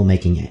one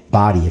rule-making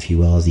body, if you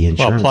will, is the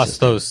insurance. Well, plus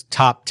system. Those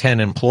top 10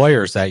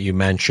 employers that you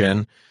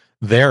mentioned,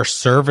 they're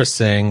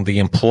servicing the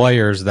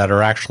employers that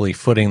are actually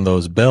footing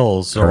those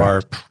bills. Correct.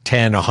 Or are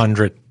 10,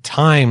 100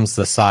 times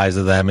the size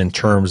of them in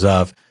terms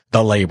of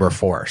the labor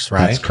force,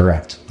 right? That's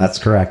correct. That's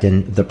correct.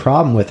 And the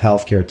problem with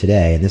healthcare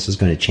today, and this is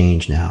going to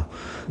change now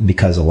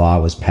because a law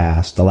was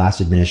passed, the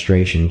last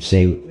administration,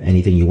 say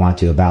anything you want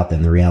to about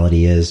them. The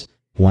reality is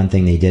one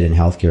thing they did in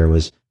healthcare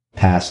was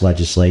pass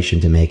legislation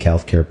to make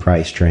healthcare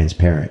price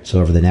transparent. So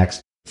over the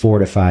next 4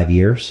 to 5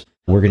 years,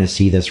 we're going to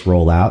see this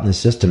roll out, and the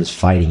system's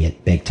fighting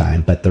it big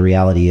time. But the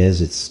reality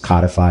is it's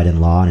codified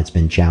in law and it's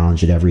been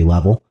challenged at every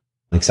level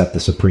except the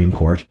Supreme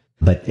Court,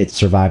 but it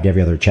survived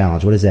every other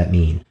challenge. What does that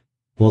mean?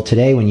 Well,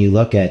 today, when you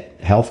look at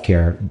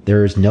healthcare,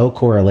 there is no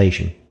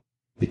correlation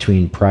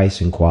between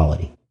price and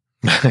quality.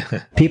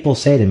 People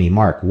say to me,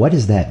 Mark, what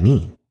does that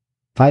mean?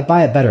 If I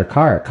buy a better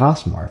car, it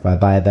costs more. If I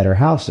buy a better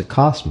house, it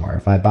costs more.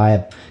 If I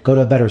go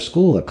to a better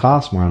school, it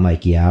costs more. I'm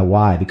like, yeah,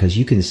 why? Because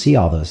you can see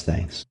all those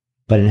things.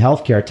 But in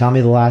healthcare, tell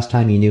me the last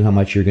time you knew how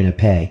much you're going to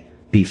pay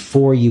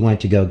before you went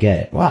to go get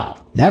it.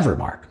 Wow, never,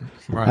 Mark.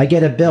 Right. I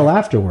get a bill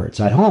afterwards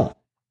at home.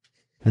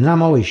 And then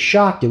I'm always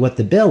shocked at what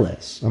the bill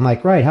is. I'm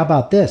like, right, how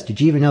about this? Did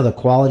you even know the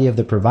quality of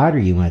the provider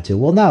you went to?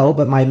 Well, no,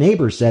 but my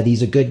neighbor said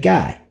he's a good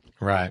guy.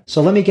 Right.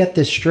 So let me get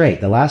this straight.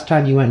 The last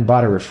time you went and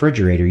bought a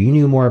refrigerator, you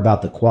knew more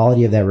about the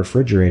quality of that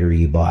refrigerator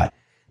you bought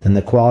than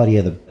the quality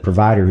of the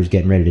provider who's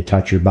getting ready to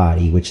touch your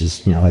body, which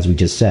is, as we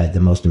just said,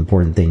 the most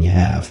important thing you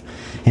have.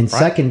 And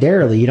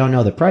secondarily, you don't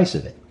know the price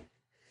of it.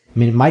 I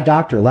mean, my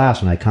doctor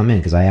laughs when I come in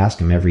because I ask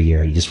him every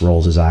year. He just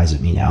rolls his eyes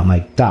at me now. I'm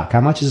like, Doc, how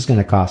much is this going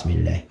to cost me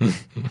today?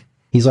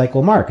 He's like,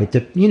 well, Mark, I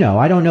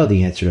don't know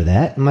the answer to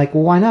that. I'm like,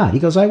 well, why not? He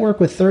goes, I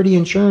work with 30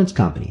 insurance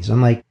companies.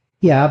 I'm like,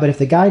 yeah, but if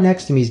the guy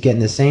next to me is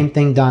getting the same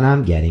thing done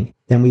I'm getting,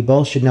 then we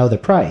both should know the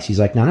price. He's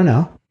like,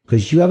 no,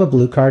 because you have a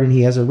blue card and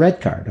he has a red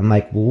card. I'm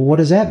like, well, what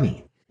does that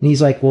mean? And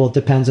he's like, well, it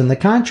depends on the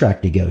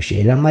contract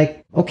negotiated. I'm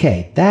like,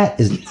 okay, that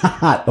is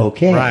not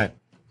okay.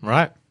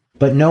 Right.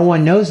 But no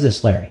one knows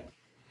this, Larry,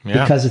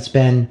 because it's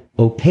been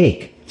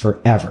opaque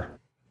forever.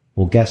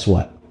 Well, guess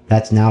what?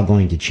 That's now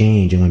going to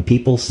change. And when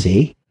people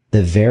see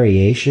the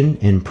variation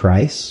in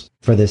price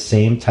for the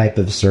same type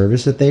of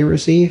service that they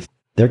receive,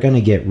 they're going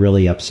to get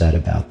really upset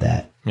about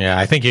that. Yeah,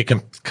 I think you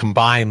can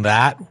combine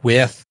that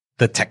with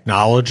the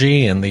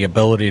technology and the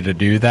ability to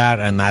do that,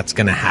 and that's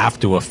going to have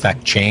to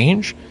affect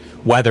change,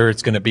 whether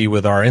it's going to be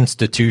with our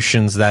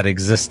institutions that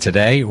exist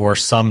today or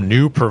some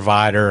new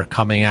provider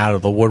coming out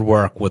of the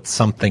woodwork with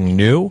something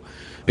new,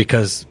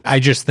 because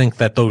I just think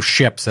that those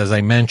ships, as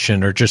I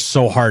mentioned, are just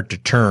so hard to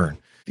turn.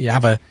 You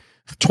have a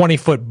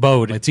 20-foot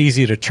boat, it's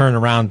easy to turn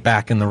around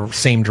back in the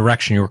same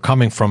direction you were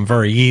coming from,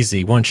 very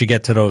easy. Once you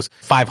get to those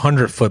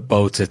 500-foot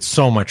boats, it's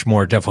so much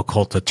more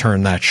difficult to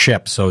turn that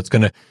ship. So it's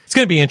going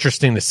to be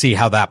interesting to see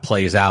how that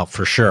plays out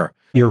for sure.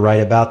 You're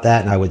right about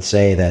that. And I would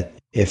say that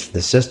if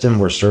the system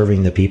were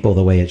serving the people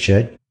the way it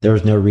should, there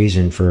was no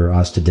reason for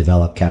us to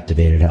develop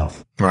Captivated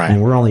Health. Right.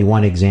 And we're only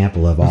one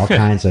example of all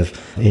kinds of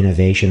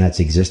innovation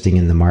that's existing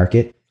in the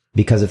market.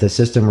 Because if the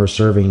system were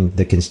serving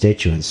the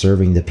constituents,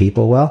 serving the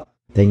people well,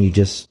 then you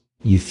just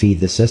you feed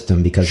the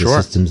system because Sure.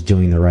 the system's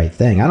doing the right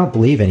thing. I don't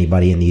believe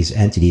anybody in these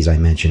entities I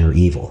mentioned are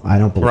evil. I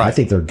don't believe. Right. I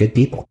think they're good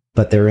people,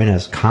 but they're in a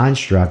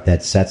construct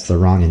that sets the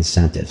wrong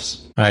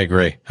incentives. I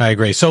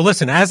agree. So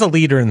listen, as a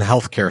leader in the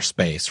healthcare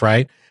space,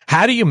 right?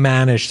 How do you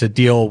manage to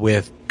deal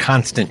with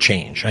constant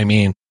change? I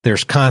mean,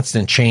 there's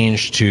constant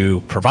change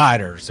to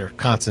providers, there's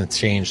constant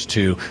change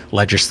to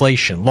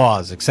legislation,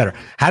 laws, et cetera.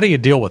 How do you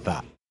deal with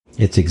that?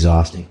 It's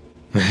exhausting,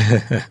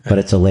 but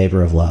it's a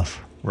labor of love.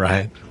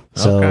 Right.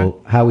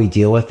 So how we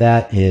deal with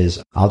that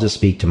is, I'll just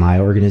speak to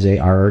our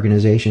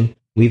organization.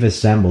 We have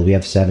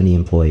 70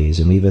 employees,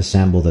 and we've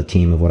assembled a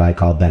team of what I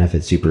call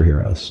benefit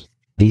superheroes.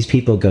 These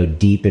people go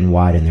deep and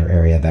wide in their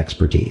area of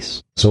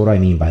expertise. So what do I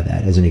mean by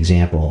that? As an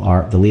example,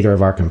 the leader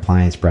of our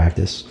compliance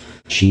practice,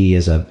 she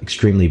is an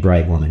extremely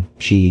bright woman.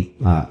 She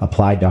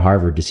applied to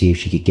Harvard to see if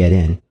she could get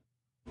in,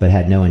 but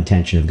had no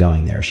intention of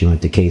going there. She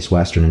went to Case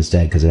Western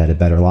instead because it had a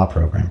better law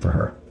program for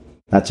her.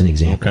 That's an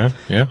example. Okay.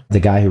 Yeah. The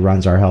guy who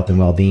runs our health and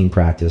well-being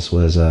practice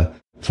was a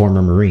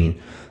former Marine,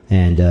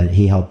 and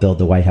he helped build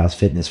the White House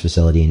Fitness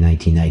facility in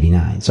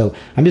 1999. So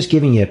I'm just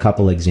giving you a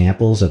couple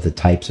examples of the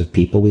types of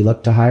people we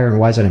look to hire. And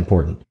why is that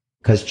important?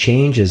 Because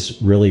change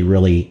is really,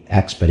 really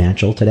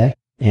exponential today.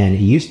 And it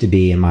used to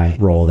be in my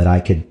role that I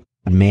could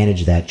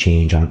manage that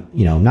change on,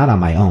 not on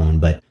my own,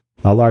 but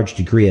a large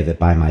degree of it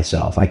by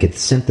myself. I could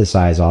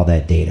synthesize all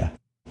that data.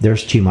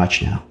 There's too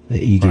much now.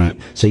 Right.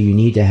 So you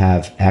need to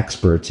have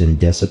experts in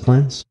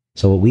disciplines.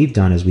 So what we've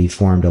done is we've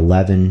formed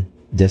 11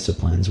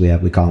 disciplines.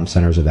 We call them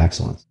centers of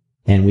excellence.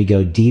 And we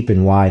go deep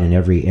and wide in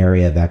every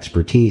area of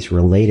expertise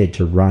related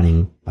to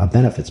running a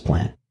benefits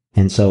plan.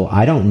 And so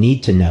I don't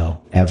need to know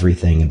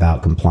everything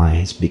about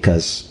compliance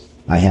because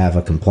I have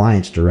a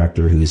compliance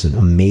director who's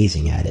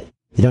amazing at it.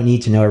 They don't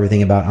need to know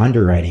everything about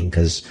underwriting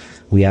because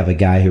we have a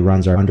guy who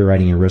runs our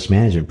underwriting and risk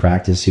management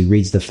practice who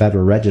reads the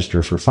Federal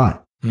Register for fun.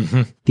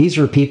 Mm-hmm. These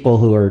are people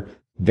who are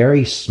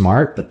very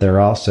smart, but they're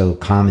also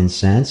common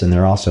sense and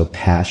they're also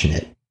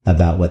passionate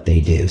about what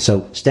they do.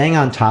 So staying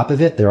on top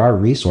of it, there are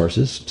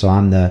resources. So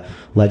I'm the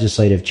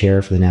legislative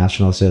chair for the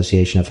National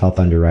Association of Health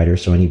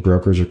Underwriters. So any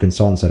brokers or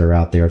consultants that are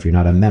out there, if you're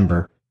not a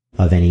member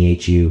of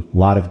NEHU, a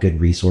lot of good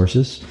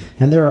resources.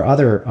 And there are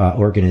other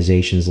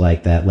organizations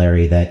like that,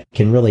 Larry, that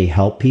can really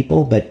help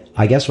people. But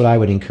I guess what I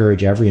would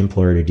encourage every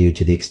employer to do,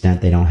 to the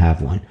extent they don't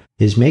have one,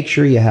 is make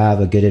sure you have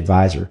a good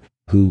advisor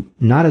who,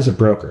 not as a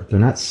broker, they're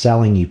not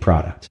selling you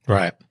product.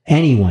 Right.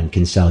 Anyone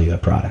can sell you a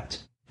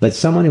product, but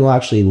someone who will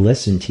actually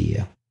listen to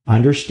you,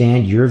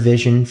 understand your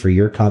vision for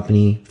your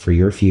company, for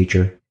your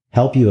future,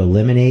 help you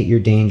eliminate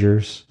your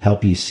dangers,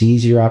 help you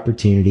seize your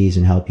opportunities,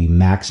 and help you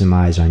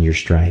maximize on your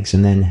strengths,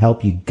 and then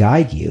help you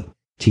guide you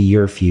to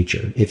your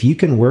future. If you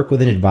can work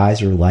with an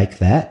advisor like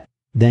that,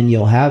 then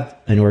you'll have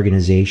an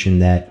organization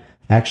that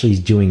actually is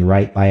doing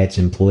right by its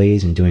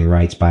employees and doing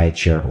right by its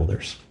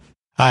shareholders.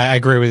 I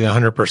agree with you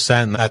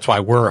 100%. That's why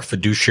we're a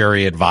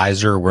fiduciary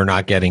advisor. We're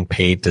not getting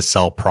paid to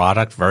sell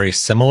product very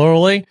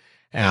similarly.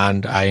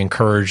 And I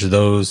encourage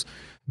those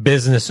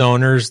business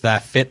owners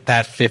that fit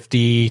that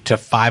 50 to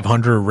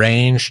 500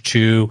 range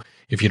to,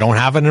 if you don't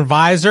have an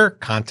advisor,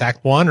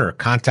 contact one or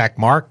contact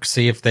Mark,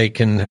 see if they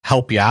can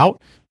help you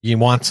out. You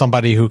want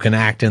somebody who can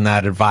act in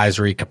that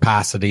advisory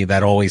capacity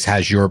that always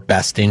has your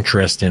best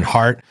interest in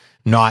heart,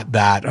 not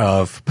that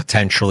of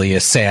potentially a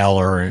sale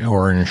or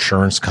an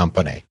insurance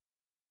company.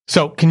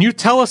 So can you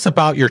tell us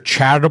about your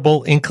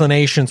charitable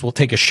inclinations? We'll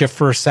take a shift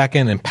for a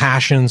second, and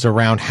passions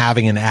around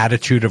having an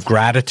attitude of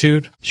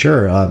gratitude.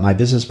 Sure. My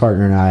business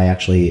partner and I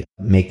actually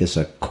make this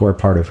a core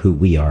part of who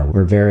we are.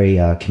 We're very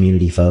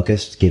community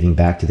focused, giving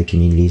back to the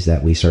communities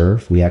that we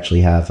serve. We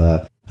actually have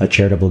a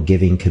charitable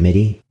giving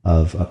committee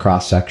of a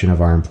cross section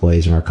of our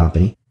employees in our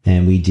company.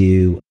 And we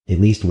do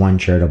at least one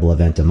charitable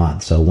event a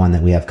month. So one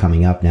that we have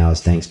coming up now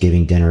is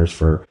Thanksgiving dinners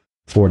for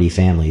 40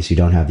 families who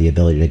don't have the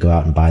ability to go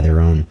out and buy their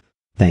own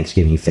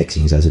Thanksgiving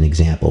fixings, as an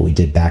example. We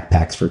did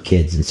backpacks for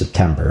kids in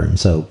September, and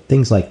so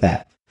things like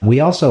that. We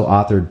also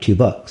authored 2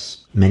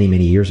 books many,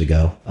 many years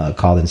ago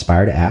called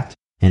Inspire to Act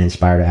and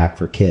Inspire to Act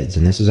for Kids.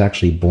 And this is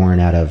actually born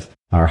out of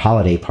our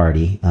holiday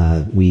party.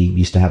 We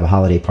used to have a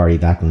holiday party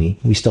back when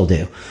we still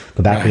do,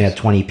 but back when we had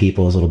 20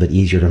 people, it was a little bit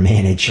easier to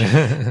manage.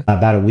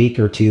 About a week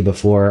or two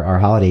before our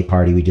holiday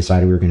party, we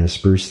decided we were going to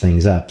spruce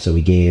things up. So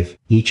we gave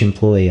each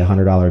employee a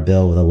 $100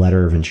 bill with a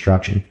letter of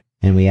instruction.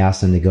 And we asked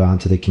them to go out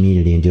into the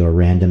community and do a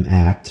random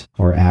act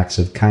or acts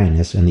of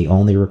kindness. And the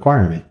only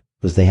requirement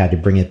was they had to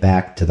bring it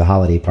back to the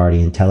holiday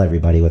party and tell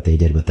everybody what they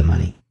did with the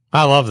money.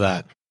 I love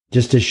that.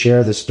 Just to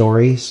share the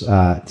stories.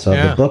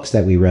 The books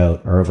that we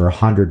wrote are over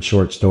 100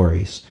 short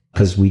stories,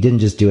 because we didn't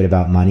just do it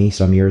about money.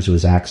 Some years it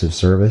was acts of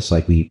service.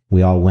 Like we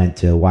all went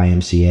to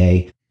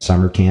YMCA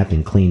summer camp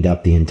and cleaned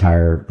up the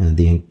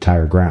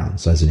entire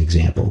grounds, as an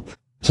example.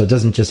 So it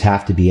doesn't just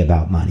have to be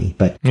about money,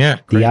 but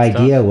the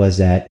idea was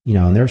that,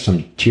 and there's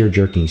some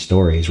tear-jerking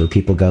stories where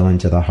people go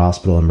into the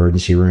hospital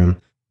emergency room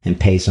and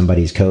pay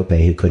somebody's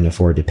copay who couldn't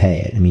afford to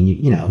pay it. I mean,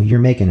 you're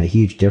making a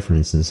huge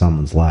difference in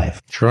someone's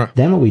life. Sure.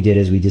 Then what we did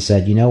is we just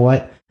said, you know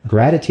what?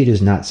 Gratitude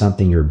is not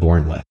something you're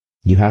born with.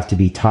 You have to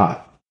be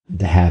taught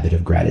the habit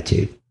of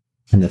gratitude.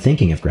 and the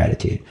thinking of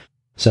gratitude.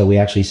 So we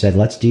actually said,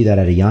 let's do that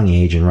at a young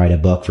age and write a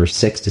book for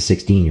 6 to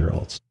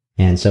 16-year-olds.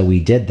 And so we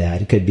did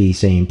that. It could be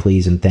saying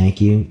please and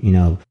thank you,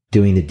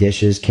 doing the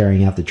dishes,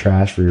 carrying out the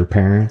trash for your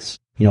parents,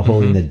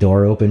 holding the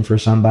door open for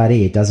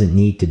somebody. It doesn't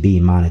need to be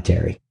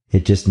monetary.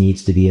 It just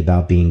needs to be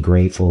about being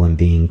grateful and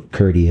being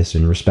courteous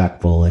and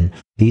respectful. And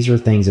these are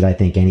things that I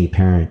think any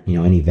parent,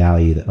 any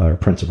value or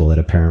principle that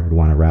a parent would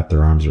want to wrap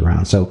their arms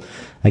around. So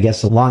I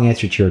guess the long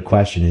answer to your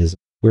question is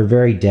we're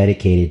very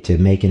dedicated to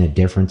making a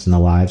difference in the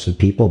lives of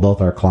people,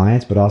 both our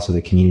clients, but also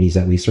the communities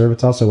that we serve.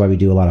 It's also why we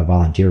do a lot of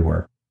volunteer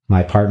work.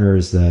 My partner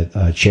is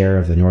the chair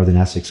of the Northern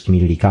Essex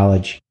Community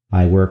College.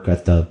 I work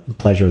at the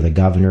pleasure of the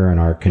governor and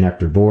our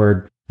connector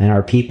board. And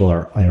our people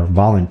are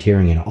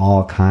volunteering in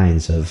all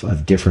kinds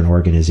of different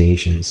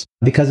organizations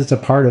because it's a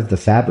part of the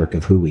fabric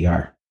of who we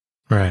are.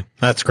 Right.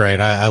 That's great.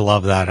 I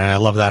love that. And I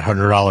love that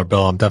 $100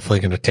 bill. I'm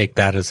definitely going to take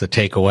that as a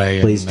takeaway.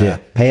 Please do.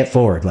 Pay it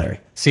forward, Larry.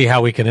 See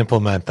how we can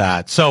implement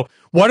that. So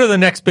what are the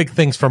next big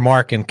things for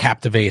Mark in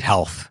Captivate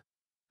Health?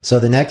 So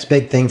the next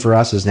big thing for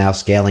us is now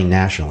scaling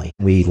nationally.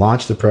 We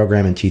launched the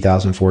program in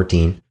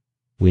 2014.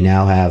 We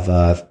now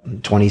have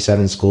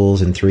 27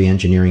 schools and 3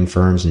 engineering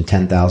firms and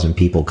 10,000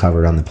 people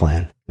covered on the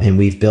plan. And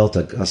we've built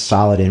a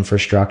solid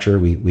infrastructure.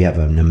 We have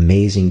an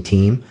amazing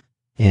team.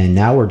 And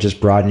now we're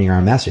just broadening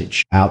our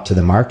message out to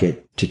the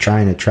market to try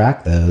and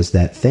attract those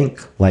that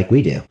think like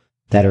we do,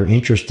 that are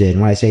interested.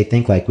 And when I say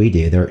think like we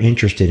do, they're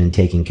interested in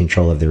taking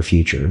control of their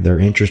future. They're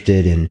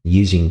interested in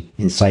using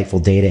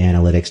insightful data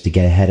analytics to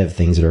get ahead of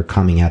things that are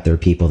coming at their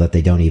people that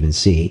they don't even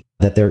see,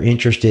 that they're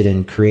interested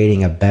in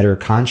creating a better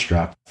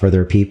construct for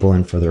their people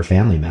and for their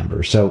family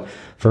members. So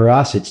for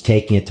us, it's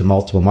taking it to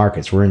multiple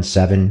markets. We're in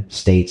 7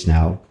 states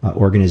now,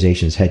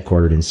 organizations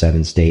headquartered in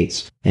 7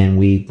 states. And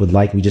we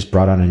just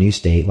brought on a new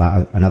state,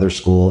 another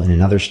school in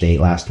another state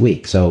last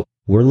week. So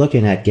we're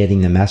looking at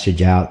getting the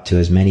message out to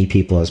as many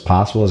people as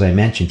possible. As I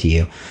mentioned to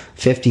you,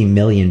 50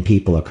 million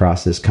people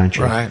across this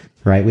country,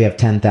 right? We have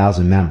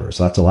 10,000 members.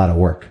 So that's a lot of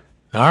work.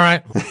 All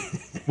right.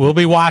 We'll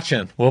be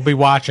watching.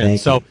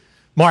 Thank you.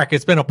 Mark,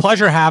 it's been a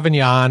pleasure having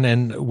you on,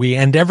 and we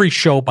end every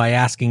show by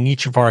asking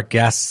each of our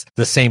guests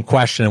the same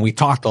question. And we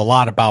talked a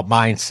lot about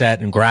mindset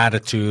and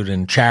gratitude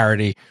and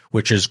charity,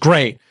 which is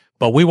great.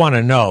 But we want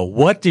to know,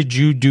 what did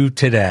you do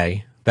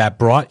today that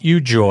brought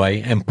you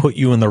joy and put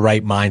you in the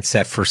right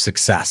mindset for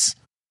success?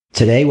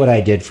 Today, what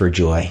I did for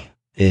joy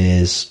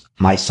is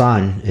my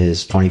son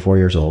is 24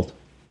 years old.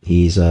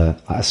 He's an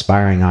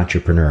aspiring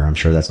entrepreneur. I'm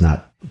sure that's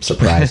not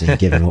surprising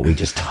given what we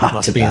just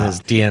talked about. Must be in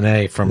his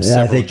DNA from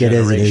several I think it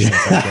is.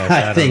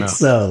 I think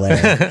so,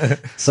 Larry.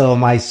 So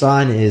my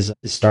son is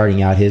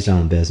starting out his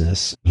own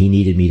business. He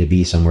needed me to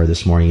be somewhere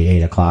this morning at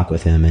 8 o'clock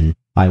with him, and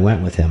I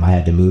went with him. I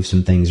had to move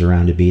some things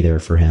around to be there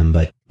for him,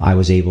 but I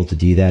was able to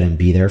do that and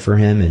be there for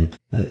him. And,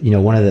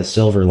 one of the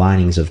silver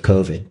linings of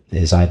COVID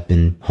is I've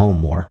been home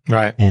more.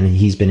 Right. And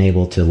he's been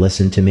able to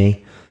listen to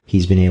me.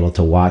 He's been able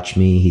to watch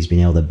me. He's been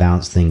able to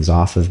bounce things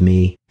off of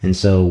me. And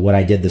so what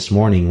I did this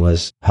morning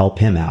was help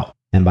him out.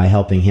 And by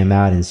helping him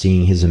out and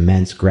seeing his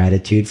immense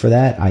gratitude for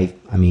that, I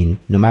mean,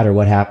 no matter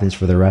what happens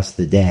for the rest of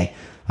the day,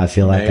 I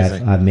feel like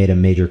I've made a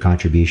major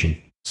contribution.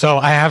 So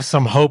I have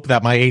some hope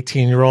that my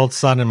 18-year-old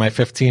son and my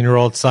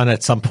 15-year-old son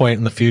at some point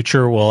in the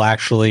future will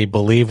actually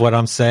believe what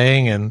I'm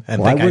saying and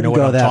think I know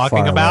what I'm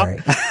talking about.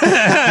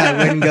 I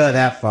wouldn't go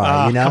that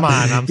far. Come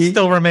on. I'm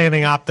still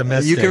remaining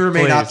optimistic. You can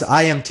remain optimistic.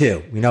 I am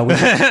too. We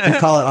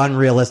call it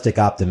unrealistic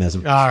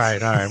optimism. All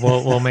right.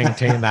 We'll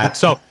maintain that.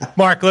 So,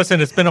 Mark,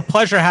 listen, it's been a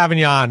pleasure having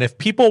you on. If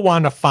people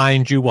want to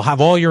find you, we'll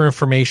have all your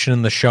information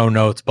in the show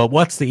notes. But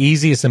what's the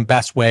easiest and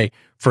best way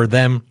for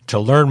them to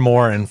learn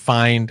more and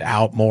find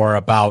out more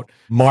about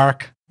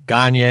Mark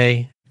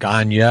Gagne,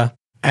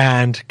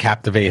 and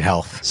Captivate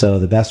Health? So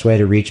the best way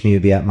to reach me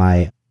would be at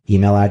my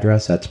email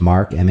address. That's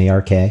Mark,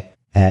 M-A-R-K,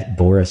 at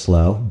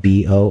Borislow,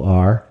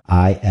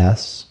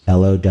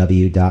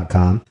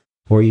 BORISLOW.com.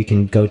 Or you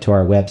can go to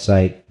our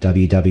website,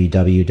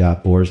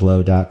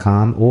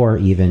 www.borislow.com, or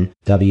even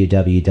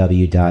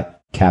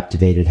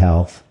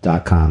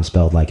www.captivatedhealth.com,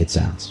 spelled like it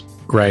sounds.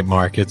 Great,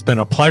 Mark. It's been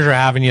a pleasure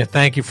having you.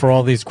 Thank you for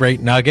all these great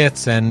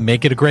nuggets, and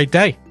make it a great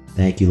day.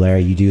 Thank you,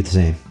 Larry. You do the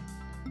same.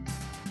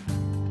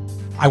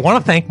 I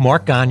want to thank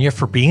Mark Gagne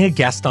for being a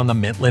guest on the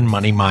Midland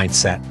Money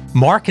Mindset.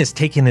 Mark has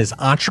taken his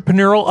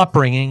entrepreneurial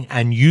upbringing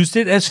and used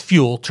it as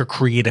fuel to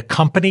create a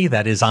company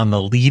that is on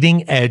the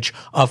leading edge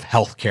of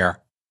healthcare.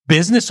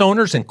 Business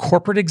owners and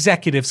corporate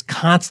executives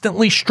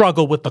constantly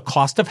struggle with the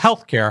cost of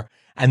healthcare,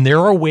 and there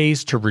are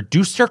ways to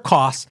reduce their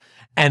costs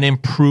and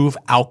improve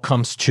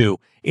outcomes too.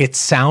 It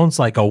sounds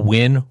like a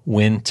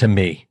win-win to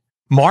me.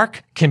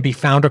 Mark can be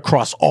found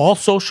across all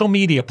social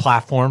media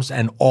platforms,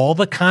 and all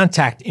the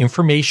contact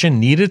information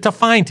needed to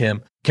find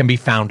him can be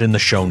found in the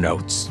show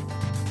notes.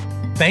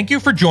 Thank you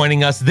for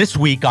joining us this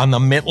week on the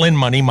Midland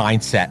Money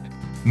Mindset.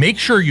 Make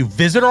sure you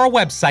visit our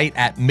website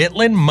at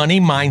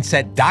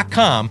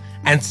midlandmoneymindset.com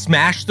and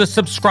smash the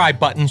subscribe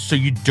button so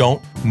you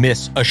don't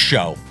miss a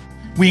show.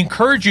 We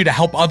encourage you to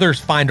help others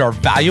find our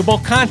valuable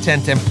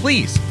content, and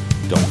please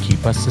don't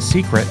keep us a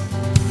secret.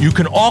 You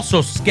can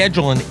also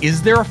schedule an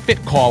Is There a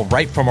Fit call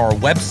right from our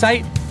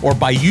website or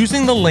by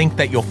using the link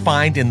that you'll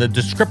find in the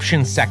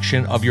description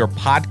section of your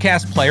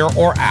podcast player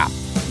or app.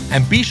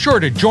 And be sure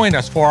to join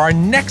us for our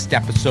next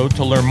episode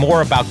to learn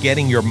more about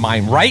getting your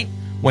mind right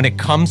when it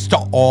comes to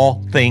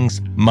all things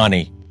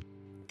money.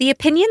 The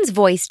opinions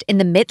voiced in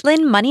the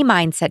Midland Money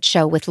Mindset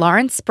Show with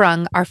Lawrence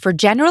Sprung are for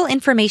general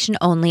information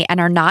only and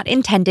are not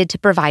intended to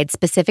provide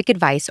specific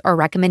advice or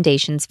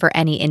recommendations for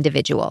any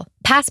individual.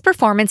 Past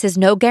performance is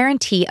no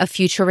guarantee of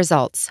future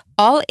results.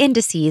 All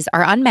indices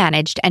are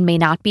unmanaged and may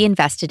not be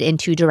invested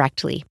into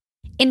directly.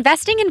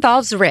 Investing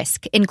involves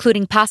risk,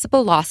 including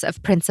possible loss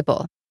of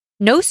principal.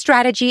 No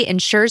strategy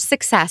ensures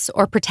success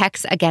or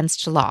protects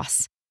against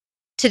loss.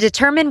 To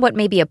determine what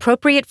may be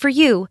appropriate for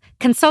you,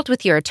 consult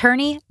with your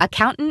attorney,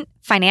 accountant,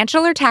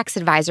 financial or tax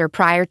advisor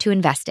prior to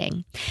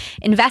investing.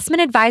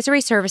 Investment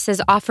advisory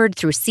services offered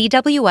through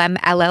CWM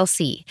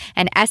LLC,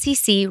 an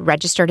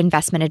SEC-registered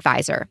investment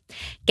advisor.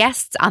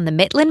 Guests on the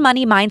Midland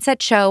Money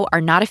Mindset Show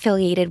are not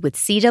affiliated with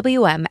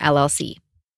CWM LLC.